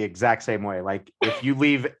is the exact same way. Like, if you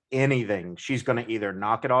leave anything, she's gonna either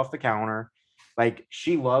knock it off the counter. Like,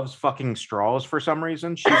 she loves fucking straws for some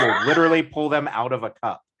reason. She will literally pull them out of a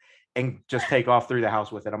cup and just take off through the house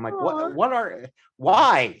with it. I'm like, why?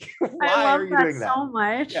 Why are you doing that so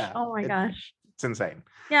much? Yeah, oh my gosh. It's insane.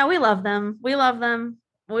 Yeah, we love them. We love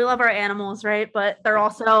our animals, right? But they're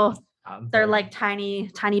also they're like tiny,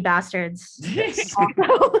 tiny bastards. Yes.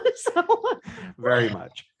 So. Very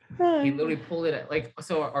much. He literally pulled it like,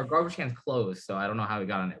 so our garbage can's closed, so I don't know how he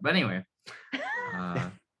got on it. But anyway.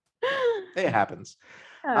 It happens.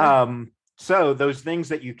 Yeah. So those things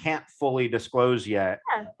that you can't fully disclose yet,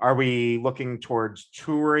 are we looking towards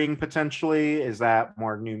touring potentially? Is that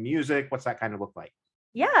more new music? What's that kind of look like?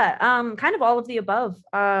 Yeah, kind of all of the above.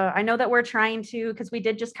 I know that we're trying to, because we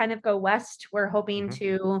did just kind of go west. We're hoping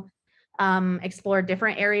to explore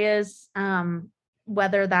different areas,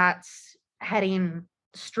 whether that's heading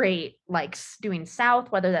straight, like doing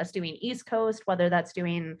south, whether that's doing East Coast, whether that's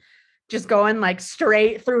doing just going like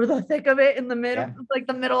straight through the thick of it in the middle, like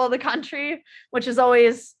the middle of the country, which is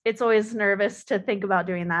always nervous to think about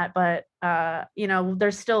doing that. But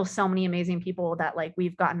there's still so many amazing people that like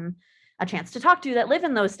we've gotten a chance to talk to that live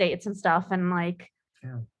in those states and stuff. And like,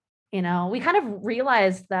 we kind of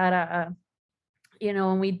realized that,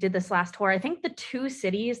 when we did this last tour, I think the 2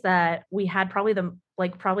 cities that we had probably the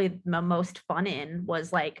most fun in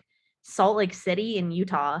was like Salt Lake City in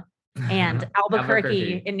Utah and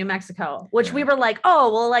Albuquerque in New Mexico, which we were like,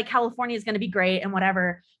 oh, well, like California is going to be great and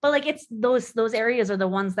whatever. But like, it's those areas are the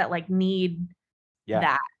ones that like need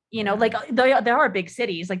that, like there are big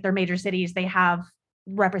cities, like they're major cities. They have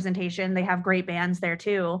representation. They have great bands there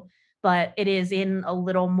too, but it is in a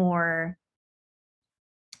little more,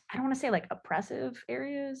 I don't want to say like oppressive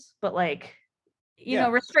areas, but like you know,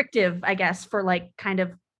 restrictive, I guess, for like kind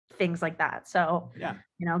of things like that. So,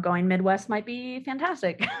 you know, going Midwest might be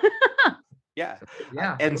fantastic. Yeah.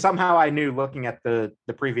 And somehow I knew, looking at the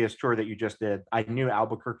previous tour that you just did, I knew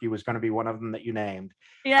Albuquerque was going to be one of them that you named.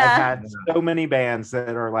 I've had so many bands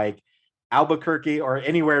that are like Albuquerque or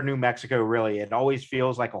anywhere New Mexico, really. It always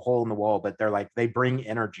feels like a hole in the wall, but they're like, they bring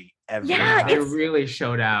energy every time. It really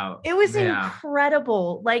showed out. It was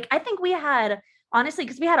incredible. Like, I think we had, honestly,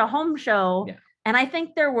 because we had a home show, and I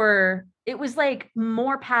think it was like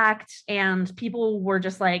more packed, and people were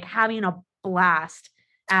just like having a blast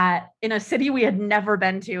in a city we had never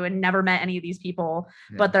been to and never met any of these people.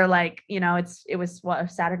 But they're like, you know, it was a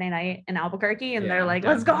Saturday night in Albuquerque, and they're like,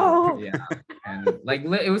 let's go. And like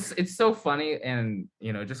it's so funny, and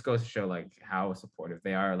you know, just goes to show like how supportive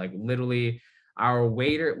they are. Like literally, our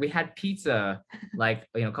waiter, we had pizza like,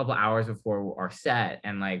 you know, a couple of hours before our set,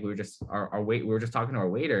 and like we were just we were just talking to our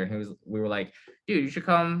waiter, and we were like, dude, you should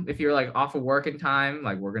come if you're like off of work in time.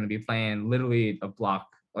 Like we're gonna be playing literally a block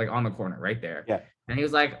like on the corner right there. And he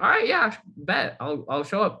was like, all right, yeah, bet I'll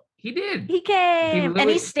show up. He did. He came, and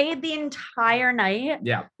he stayed the entire night.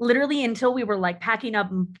 Literally until we were like packing up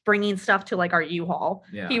and bringing stuff to like our U-Haul.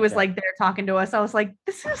 He was like there talking to us. I was like,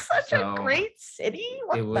 this is such a great city.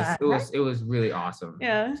 It was really awesome.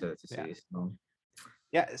 To see. So.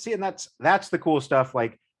 See, and that's the cool stuff.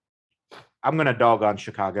 Like, I'm gonna dog on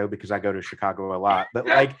Chicago because I go to Chicago a lot, but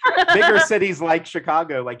like bigger cities like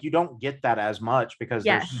Chicago, like you don't get that as much because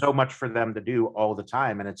there's so much for them to do all the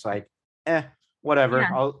time, and it's like,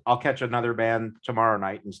 whatever. I'll catch another band tomorrow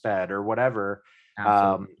night instead, or whatever.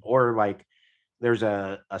 Or like there's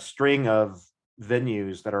a string of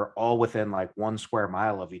venues that are all within like 1 square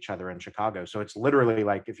mile of each other in Chicago. So it's literally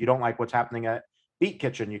like, if you don't like what's happening at Beat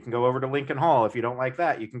Kitchen, you can go over to Lincoln Hall. If you don't like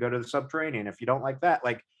that, you can go to the Subterranean. If you don't like that,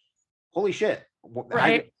 like, holy shit,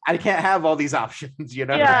 I can't have all these options, you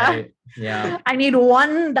know? I need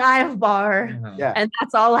one dive bar, and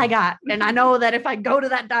that's all I got. And I know that if I go to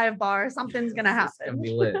that dive bar, something's gonna happen. It's gonna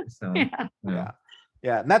be lit. So.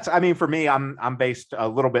 And that's, I mean, for me, I'm based a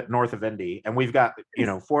little bit north of Indy, and we've got, you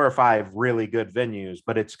know, 4 or 5 really good venues,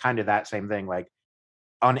 but it's kind of that same thing. Like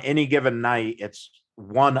on any given night, it's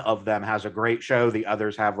one of them has a great show, the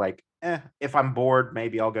others have like, if I'm bored,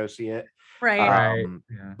 maybe I'll go see it.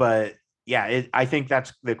 But I think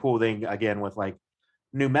that's the cool thing again with like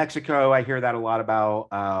New Mexico. I hear that a lot about.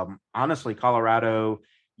 Honestly, Colorado,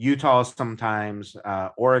 Utah sometimes,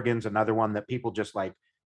 Oregon's another one that people just like,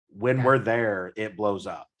 when we're there, it blows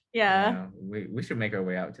up. We should make our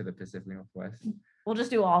way out to the Pacific Northwest. We'll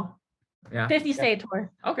just do all 50 state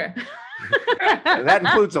tour. Okay. That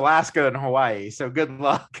includes Alaska and Hawaii, so good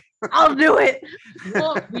luck. I'll do it.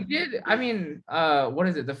 Well, we did. I mean, what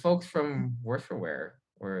is it? The folks from Worse for Wear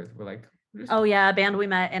were like, a band we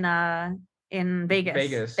met in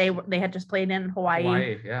Vegas. They had just played in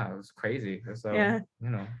Hawaii. Yeah, it was crazy. So you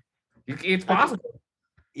know, it's possible.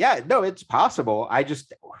 No, it's possible. I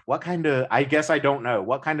guess I don't know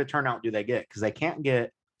what kind of turnout do they get, because they can't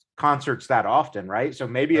get concerts that often, right? So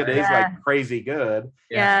maybe it is like crazy good,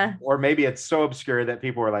 or maybe it's so obscure that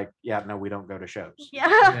people are like, no, we don't go to shows.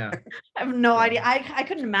 I have no idea. I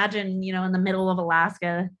couldn't imagine, you know, in the middle of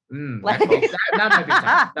Alaska. Like,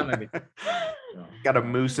 that might be got a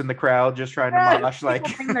moose in the crowd just trying to mosh,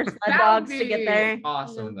 like bring their sled dogs to get there.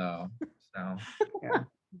 Awesome though. So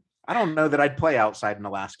I don't know that I'd play outside in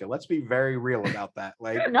Alaska. Let's be very real about that.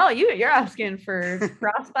 Like, no, you're asking for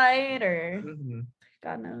frostbite or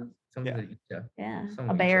God knows.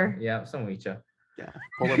 A bear. Someone eat you.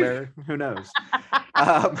 Polar bear. Who knows?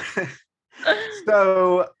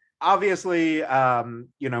 So obviously,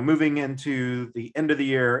 you know, moving into the end of the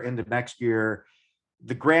year, into next year,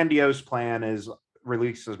 the grandiose plan is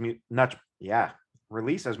release as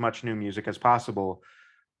much new music as possible.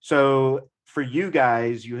 So for you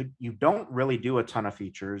guys, you don't really do a ton of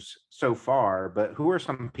features so far, but who are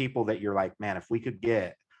some people that you're like, man, if we could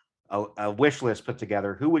get a wish list put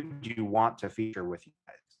together, who would you want to feature with you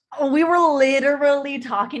guys? We were literally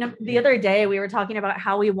talking the other day. We were talking about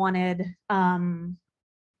how we wanted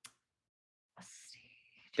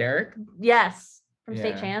Derek. Yes, from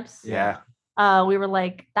State Champs. We were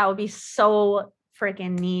like, that would be so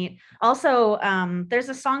freaking neat. Also, there's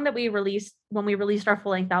a song that we released when we released our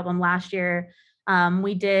full-length album last year.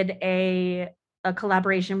 We did a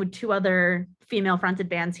collaboration with 2 other female-fronted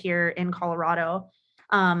bands here in Colorado.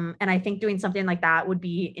 And I think doing something like that would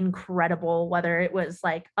be incredible, whether it was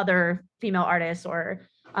like other female artists or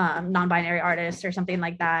non-binary artists or something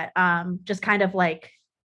like that. Just kind of like,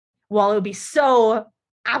 while it would be so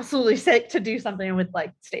absolutely sick to do something with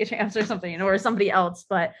like State Champs or something, or somebody else,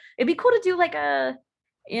 but it'd be cool to do like a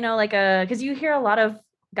you know, like because you hear a lot of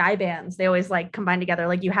guy bands, they always like combine together.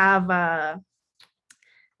 Like you have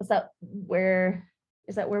what's that? Where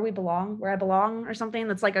is that? Where we belong? Where I belong, or something?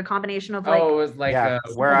 That's like a combination of like Oh, it was like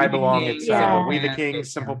Where I We the Belong. Kings, It's Yeah. We the Plan, Kings,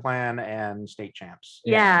 State Simple Champs. Plan, and State Champs.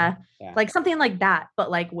 yeah, Yeah. like something like that, but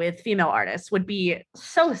like with female artists would be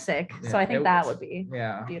so sick. So I think that would be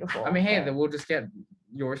beautiful. I mean, hey, but- then we'll just get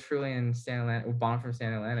yours truly and Stan Atlantic, Bond from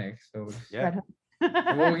Stan Atlantic. So Yeah. Red Hook.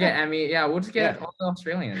 we'll get Emmy. Yeah, we'll just get Yeah. all the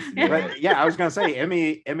Australians. to do it. But yeah, I was gonna say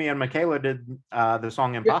Emmy and Michaela did the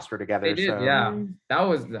song Imposter together. They did, so yeah. That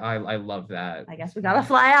was I love that. I guess we gotta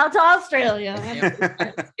fly out to Australia.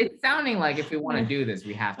 It's sounding like if we want to do this,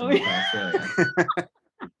 we have to go to Australia.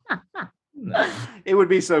 No. It would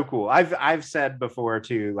be so cool. I've said before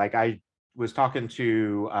too, like I was talking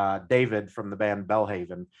to David from the band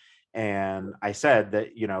Bellhaven, and I said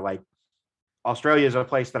that, you know, like Australia is a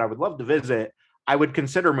place that I would love to visit. I would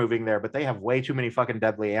consider moving there, but they have way too many fucking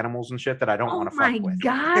deadly animals and shit that I don't want to fuck with. Oh my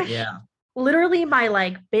gosh. Yeah. Literally my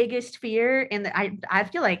like biggest fear, and I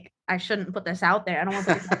feel like I shouldn't put this out there. I don't want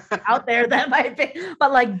to put this out there that might be,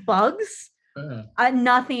 but like bugs.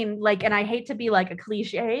 Nothing like, and I hate to be like a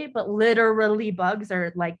cliche, but literally bugs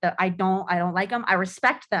are like I don't like them. I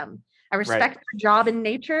respect them. I respect their job in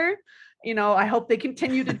nature. You know, I hope they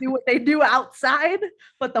continue to do what they do outside,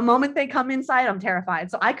 but the moment they come inside, I'm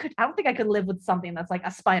terrified. So I don't think I could live with something that's like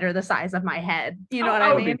a spider the size of my head. You know what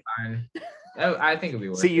I mean? Be fine. I think it'd be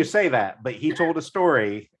worth See, you it. say that, but he told a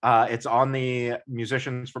story. It's on the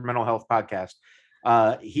Musicians for Mental Health podcast.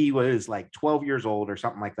 He was like 12 years old or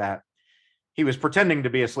something like that. He was pretending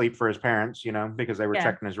to be asleep for his parents, you know, because they were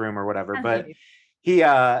checking his room or whatever. But he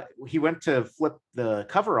went to flip the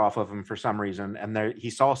cover off of him for some reason, and there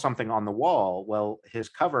he saw something on the wall. Well, his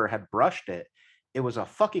cover had brushed it. It was a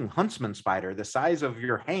fucking huntsman spider the size of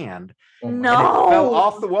your hand. No. And it fell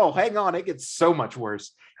off the wall. Hang on, it gets so much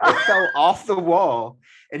worse. It fell off the wall,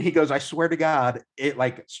 and he goes, I swear to God, it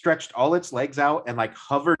like stretched all its legs out and like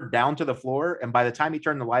hovered down to the floor. And by the time he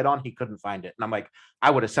turned the light on, he couldn't find it. And I'm like,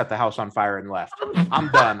 I would have set the house on fire and left. I'm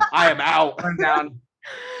done. I am out. Turn down.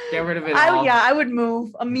 Get rid of it all. Yeah, I would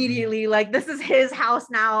move immediately. Like, this is his house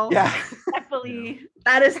now. Yeah. Respectfully,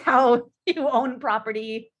 that is how you own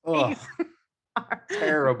property. Ugh,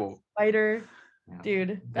 terrible. Spider. Yeah.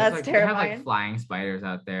 Dude, that's like, terrifying. They have like flying spiders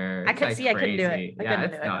out there. I couldn't couldn't do it. Yeah,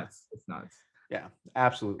 it's nuts. It's nuts. Yeah,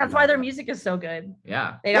 absolutely. That's why their music is so good.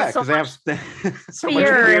 Yeah. They got so they much have so much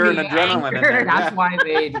fear fear and and adrenaline in anger. there. That's why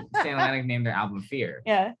they Stan Atlantic named their album Fear.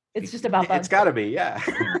 Yeah, it's just about It's got to be, yeah.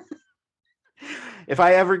 If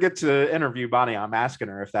I ever get to interview Bonnie, I'm asking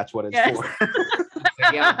her if that's what it's for.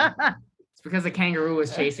 Yeah, it's because a kangaroo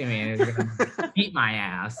was chasing me and it's gonna beat my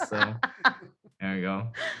ass. So there we go.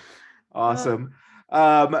 Awesome.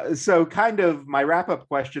 So kind of my wrap-up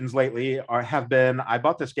questions lately have been, I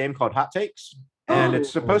bought this game called Hot Takes, and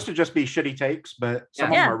it's supposed to just be shitty takes, but some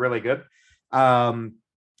of them are really good.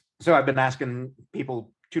 So I've been asking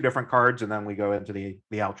people 2 different cards, and then we go into the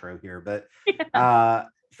outro here. But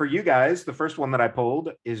for you guys, the first one that I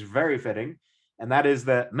pulled is very fitting, and that is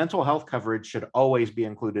that mental health coverage should always be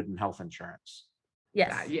included in health insurance.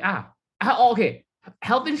 Yes. Yeah. Okay.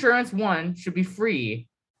 Health insurance should be free,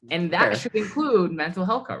 and that should include mental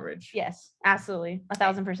health coverage. Yes, absolutely.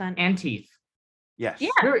 1,000%. And teeth. Yes.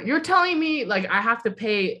 Yeah. You're telling me like I have to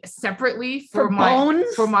pay separately for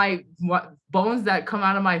my bones that come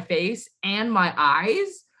out of my face and my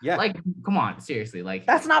eyes? Yeah. Like, come on, seriously. Like,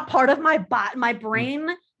 that's not part of my my brain,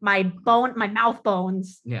 my bone, my mouth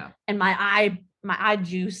bones, and my eye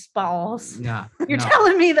juice balls. Yeah. You're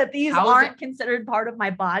telling me that these aren't considered part of my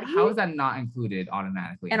body? How is that not included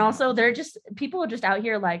automatically? And also, people are just out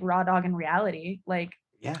here like raw dog in reality. Like,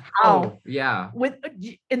 yeah. Oh, yeah.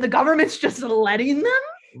 And the government's just letting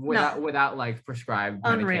them without like prescribed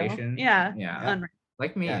medication. Yeah. Unreal.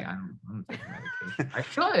 Like me, I don't take medication. I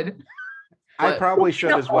should. I probably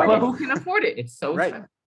should as well. But who can afford it? It's so expensive.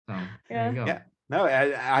 So there you go. Yeah. No,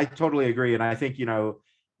 I totally agree. And I think, you know,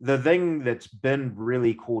 the thing that's been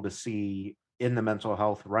really cool to see in the mental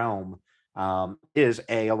health realm is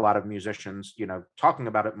a lot of musicians, you know, talking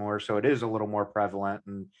about it more. So it is a little more prevalent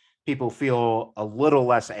and people feel a little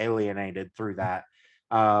less alienated through that.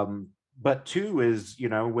 But 2 is, you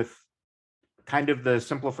know, with kind of the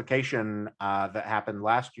simplification that happened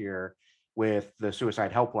last year with the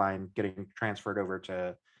suicide helpline getting transferred over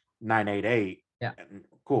to 988. Yeah.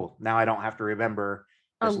 Cool. Now I don't have to remember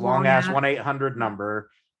this long ass 1-800 number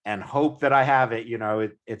and hope that I have it. You know,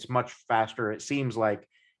 it's much faster. It seems like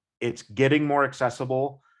it's getting more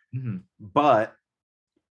accessible, but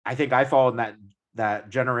I think I fall in that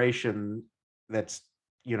generation that's,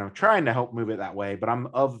 you know, trying to help move it that way. But I'm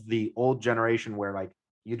of the old generation where like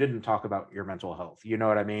you didn't talk about your mental health. You know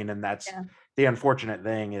what I mean? And that's Yeah. the unfortunate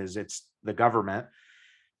thing is it's the government.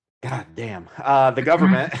 God damn. The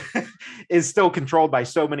government is still controlled by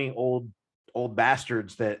so many old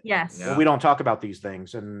bastards that Yes. Yeah. we don't talk about these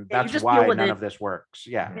things. And Yeah, you that's just deal why with none it. of this works.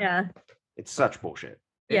 Yeah. Yeah. It's such bullshit.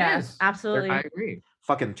 It Yeah, is. absolutely. I agree.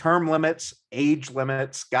 Fucking term limits, age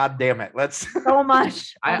limits. God damn it. Let's So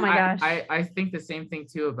much. Oh my gosh. I think the same thing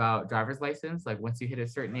too about driver's license. Like once you hit a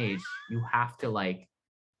certain age, you have to like.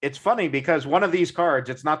 It's funny because one of these cards,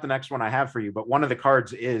 it's not the next one I have for you, but one of the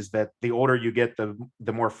cards is that the older you get,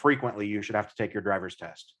 the more frequently you should have to take your driver's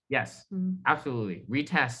test. Yes, Mm. absolutely.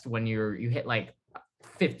 Retest when you hit like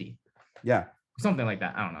 50. Yeah. Something like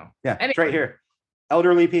that. I don't know. Yeah. Anyway. It's right here.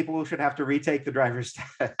 Elderly people should have to retake the driver's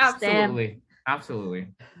test. Absolutely. Absolutely.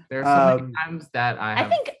 There's so many times that I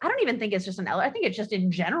don't even think it's just an L. I think it's just in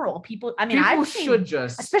general. People, I mean, people I've should seen,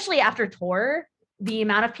 just, especially after tour, the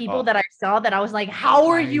amount of people Oh. that I saw that I was like, how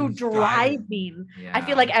are you Driving. driving? Yeah. I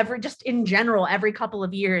feel like just in general, every couple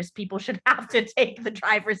of years, people should have to take the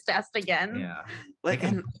driver's test again. Yeah. Like,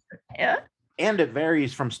 Yeah. and it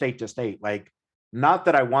varies from state to state. Like, not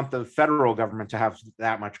that I want the federal government to have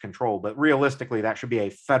that much control, but realistically, that should be a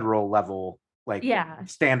federal level, like, Yeah.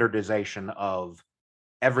 standardization of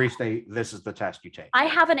every state. This is the test you take. I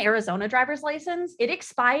have an Arizona driver's license. It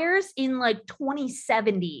expires in like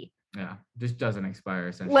 2070. Yeah. This doesn't expire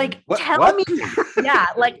essentially. Like, tell me, yeah,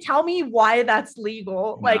 like tell me why that's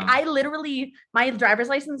legal. No. Like, I literally, my driver's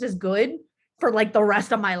license is good for like the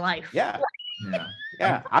rest of my life. Yeah. Yeah.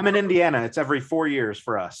 Yeah. I'm in Indiana. It's every 4 years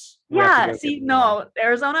for us. We have to Yeah. go See, get- no,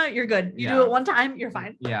 Arizona, you're good. You do Yeah. it one time, you're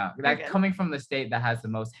fine. Yeah, You're that good. coming from the state that has the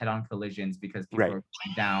most head-on collisions because people Right. are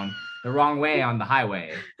going down the wrong way on the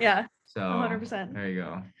highway. Yeah. So 100%. there you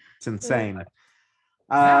go. It's insane.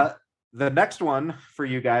 Yeah. The next one for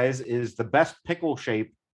you guys is the best pickle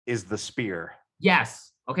shape is the spear.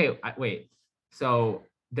 Yes. Okay. Wait. So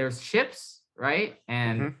there's chips, right?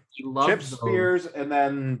 And you love Chips, those. spears, and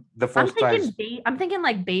then the full size. I'm thinking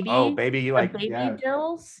like baby. Oh, baby, you like baby yeah.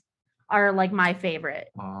 dills are like my favorite.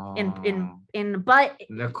 Oh, But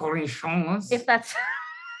the cornichons. if that's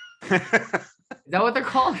Is that what they're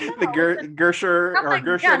called? the Gersher or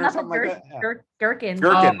Gershon or something like that. Yeah. gherkin.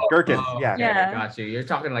 Gherkin, Oh, gherkin. oh, Yeah. okay, Yeah. Got you. You're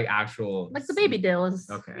talking like actual. Like the baby dills.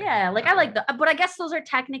 Okay. Yeah, like I like but I guess those are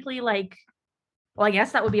technically like, well, I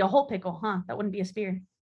guess that would be a whole pickle, huh? That wouldn't be a spear.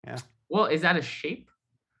 Yeah. Well, is that a shape?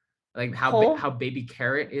 Like Whole? how baby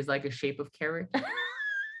carrot is like a shape of carrot? I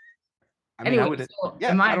mean, Anyway, I would. so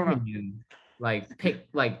Yeah, in my I don't know. opinion, like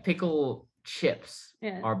pickle chips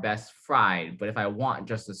Yeah. are best fried, but if I want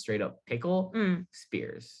just a straight up pickle, Mm,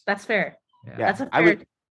 spears. that's fair. Yeah, That's a I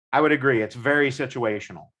fair. would agree. It's very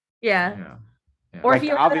situational. Yeah. Yeah. Or Like, if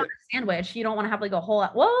you have it on a sandwich, you don't want to have like a whole.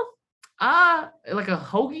 Well, Like a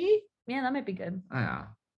hoagie? yeah, that might be good. Yeah.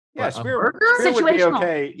 Yeah, But a spear burger? would be Situational.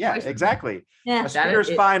 okay. Yeah, Situational. exactly. Yeah. A spear's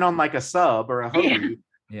it- fine on like a sub or a hoagie,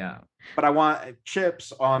 Yeah. but I want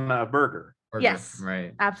chips on a burger. Burger, Yes.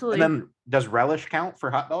 Right. Absolutely. And then does relish count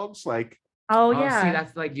for hot dogs? Like, oh See, yeah.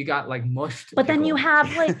 that's like you got like mushed. But then you pickle.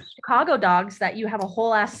 have like Chicago dogs that you have a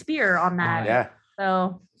whole ass spear on that. yeah,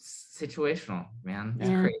 So situational, man. It's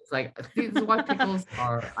Yeah. crazy. It's like this is why pickles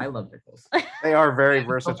are. I love pickles. they are very I'm so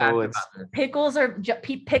versatile. passionate It's about it. pickles are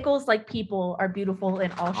pickles like people are beautiful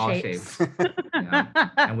in all, All shapes. Yeah.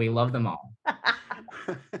 And we love them all.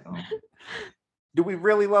 So, do we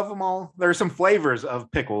really love them all? There are some flavors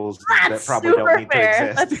of pickles that That's probably super don't need fair. to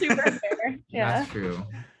exist. That's super fair. Yeah. That's true.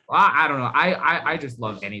 Well, I don't know. I just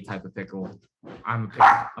love any type of pickle. I'm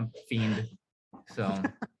a fiend. So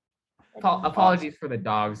apologies for the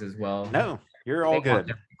dogs as well. No, you're They all want good.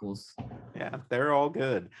 their pickles. Yeah, they're all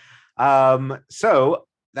good. So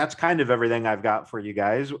that's kind of everything I've got for you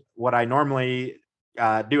guys. What I normally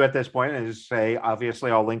do at this point is say,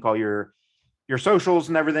 obviously, I'll link all your socials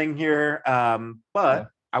and everything here. But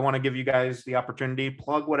I want to give you guys the opportunity,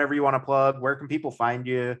 plug whatever you want to plug. Where can people find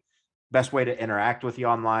you? Best way to interact with you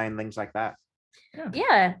online, things like that.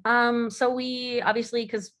 Yeah. So we obviously,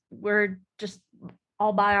 because we're just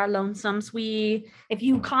all by our lonesomes, if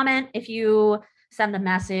you comment, if you send a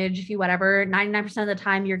message, if you whatever, 99% of the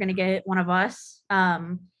time you're gonna get one of us.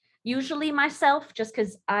 Usually myself, just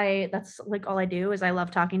because that's like all I do is I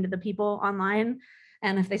love talking to the people online.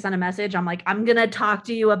 And if they send a message, I'm like, I'm gonna talk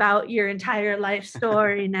to you about your entire life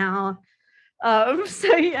story now.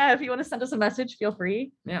 So yeah, if you want to send us a message, feel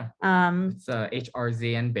free. Yeah. Um, It's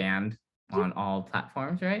HRZN band on all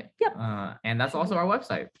platforms, right? Yep. And that's also our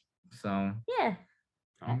website. So yeah.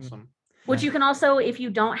 Awesome. Which you can also, if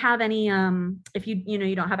you don't have any, if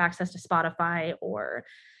you don't have access to Spotify or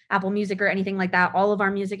Apple Music or anything like that, all of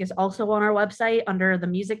our music is also on our website under the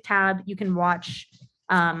music tab. You can watch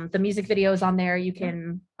the music videos on there. You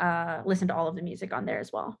can listen to all of the music on there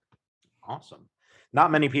as well. Awesome.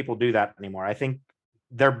 Not many people do that anymore. I think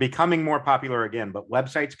they're becoming more popular again, but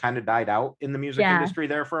websites kind of died out in the music industry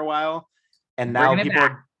there for a while. And now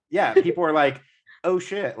people are like, oh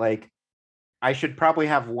shit, like I should probably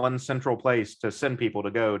have one central place to send people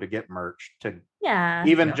to go to get merch, to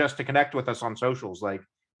even just to connect with us on socials. Like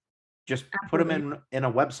just put them in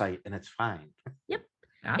a website and it's fine. Yep.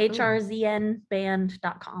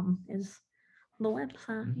 HRZNband.com is the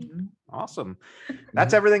website. Awesome.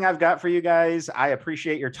 That's everything I've got for you guys. I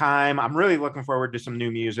appreciate your time. I'm really looking forward to some new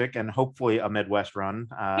music and hopefully a Midwest run.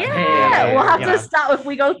 We'll have to stop if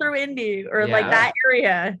we go through Indy or like that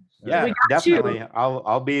area. Yeah, definitely.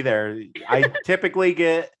 I'll be there. I typically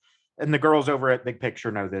get, and the girls over at Big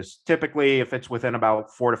Picture know this, typically if it's within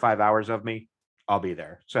about 4 to 5 hours of me, I'll be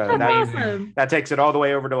there. So that takes it all the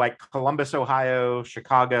way over to like Columbus, Ohio,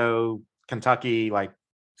 Chicago, Kentucky, like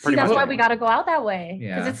See, that's why we got to go out that way,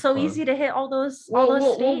 because it's so easy to hit all those states.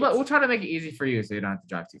 We'll try to make it easy for you so you don't have to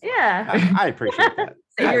drive too far. Yeah. I appreciate that.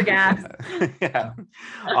 Save your gas. Yeah.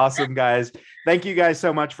 Awesome, guys. Thank you guys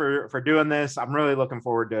so much for doing this. I'm really looking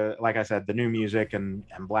forward to, like I said, the new music and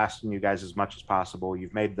blasting you guys as much as possible.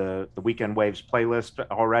 You've made the Weekend Waves playlist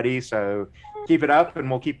already, so keep it up and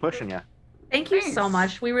we'll keep pushing you. Thank you so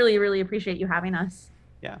much. We really, really appreciate you having us.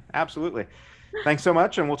 Yeah, absolutely. Thanks so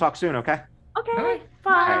much, and we'll talk soon, okay? Okay,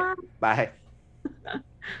 bye. Bye.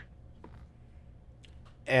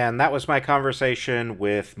 And that was my conversation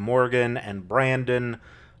with Morgan and Brandon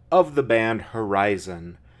of the band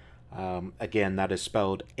HRZN. Again, that is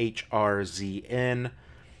spelled HRZN.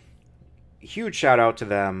 Huge shout out to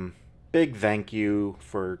them. Big thank you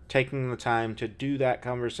for taking the time to do that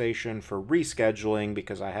conversation, for rescheduling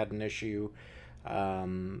because I had an issue,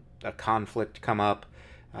 a conflict come up.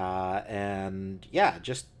 And yeah,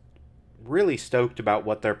 just really stoked about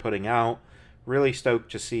what they're putting out. Really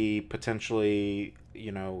stoked to see potentially,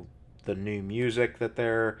 the new music that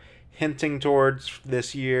they're hinting towards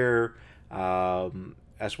this year,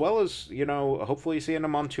 as well as, hopefully seeing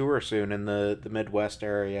them on tour soon in the Midwest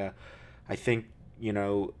area. I think,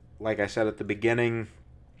 like I said at the beginning,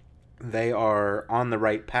 they are on the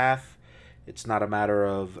right path. It's not a matter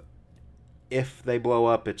of if they blow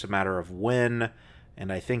up, it's a matter of when.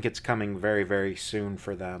 And I think it's coming very, very soon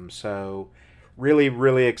for them. So really,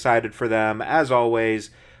 really excited for them. As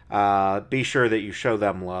always, be sure that you show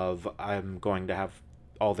them love. I'm going to have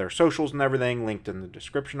all their socials and everything linked in the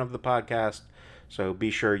description of the podcast. So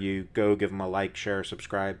be sure you go give them a like, share,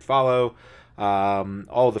 subscribe, follow.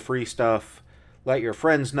 All the free stuff. Let your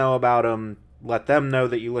friends know about them. Let them know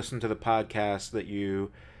that you listen to the podcast, that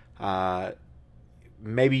you...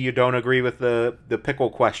 maybe you don't agree with the pickle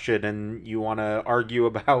question and you want to argue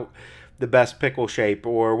about the best pickle shape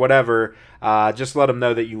or whatever. Just let them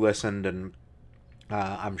know that you listened, and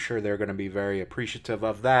I'm sure they're going to be very appreciative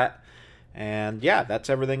of that. And yeah, that's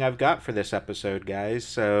everything I've got for this episode, guys.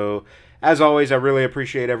 So as always, I really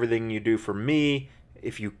appreciate everything you do for me.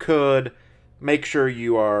 If you could, make sure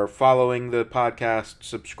you are following the podcast,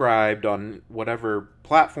 subscribed on whatever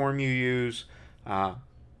platform you use.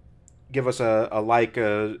 Give us a like,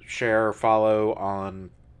 a share, follow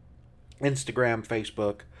on Instagram,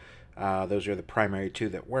 Facebook. Those are the primary two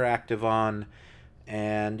that we're active on.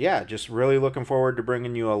 And yeah, just really looking forward to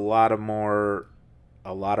bringing you a lot more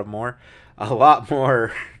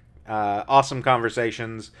awesome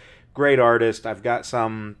conversations. Great artist. I've got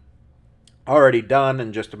some already done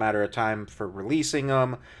and just a matter of time for releasing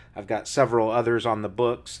them. I've got several others on the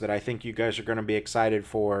books that I think you guys are going to be excited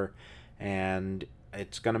for. And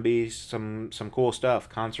it's going to be some cool stuff.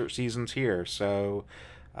 Concert season's here, so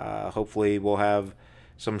hopefully we'll have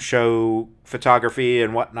some show photography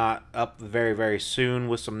and whatnot up very, very soon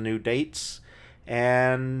with some new dates.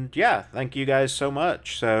 And yeah, thank you guys so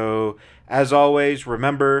much. So as always,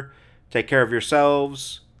 remember, take care of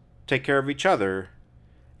yourselves, take care of each other,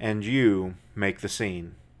 and you make the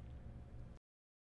scene.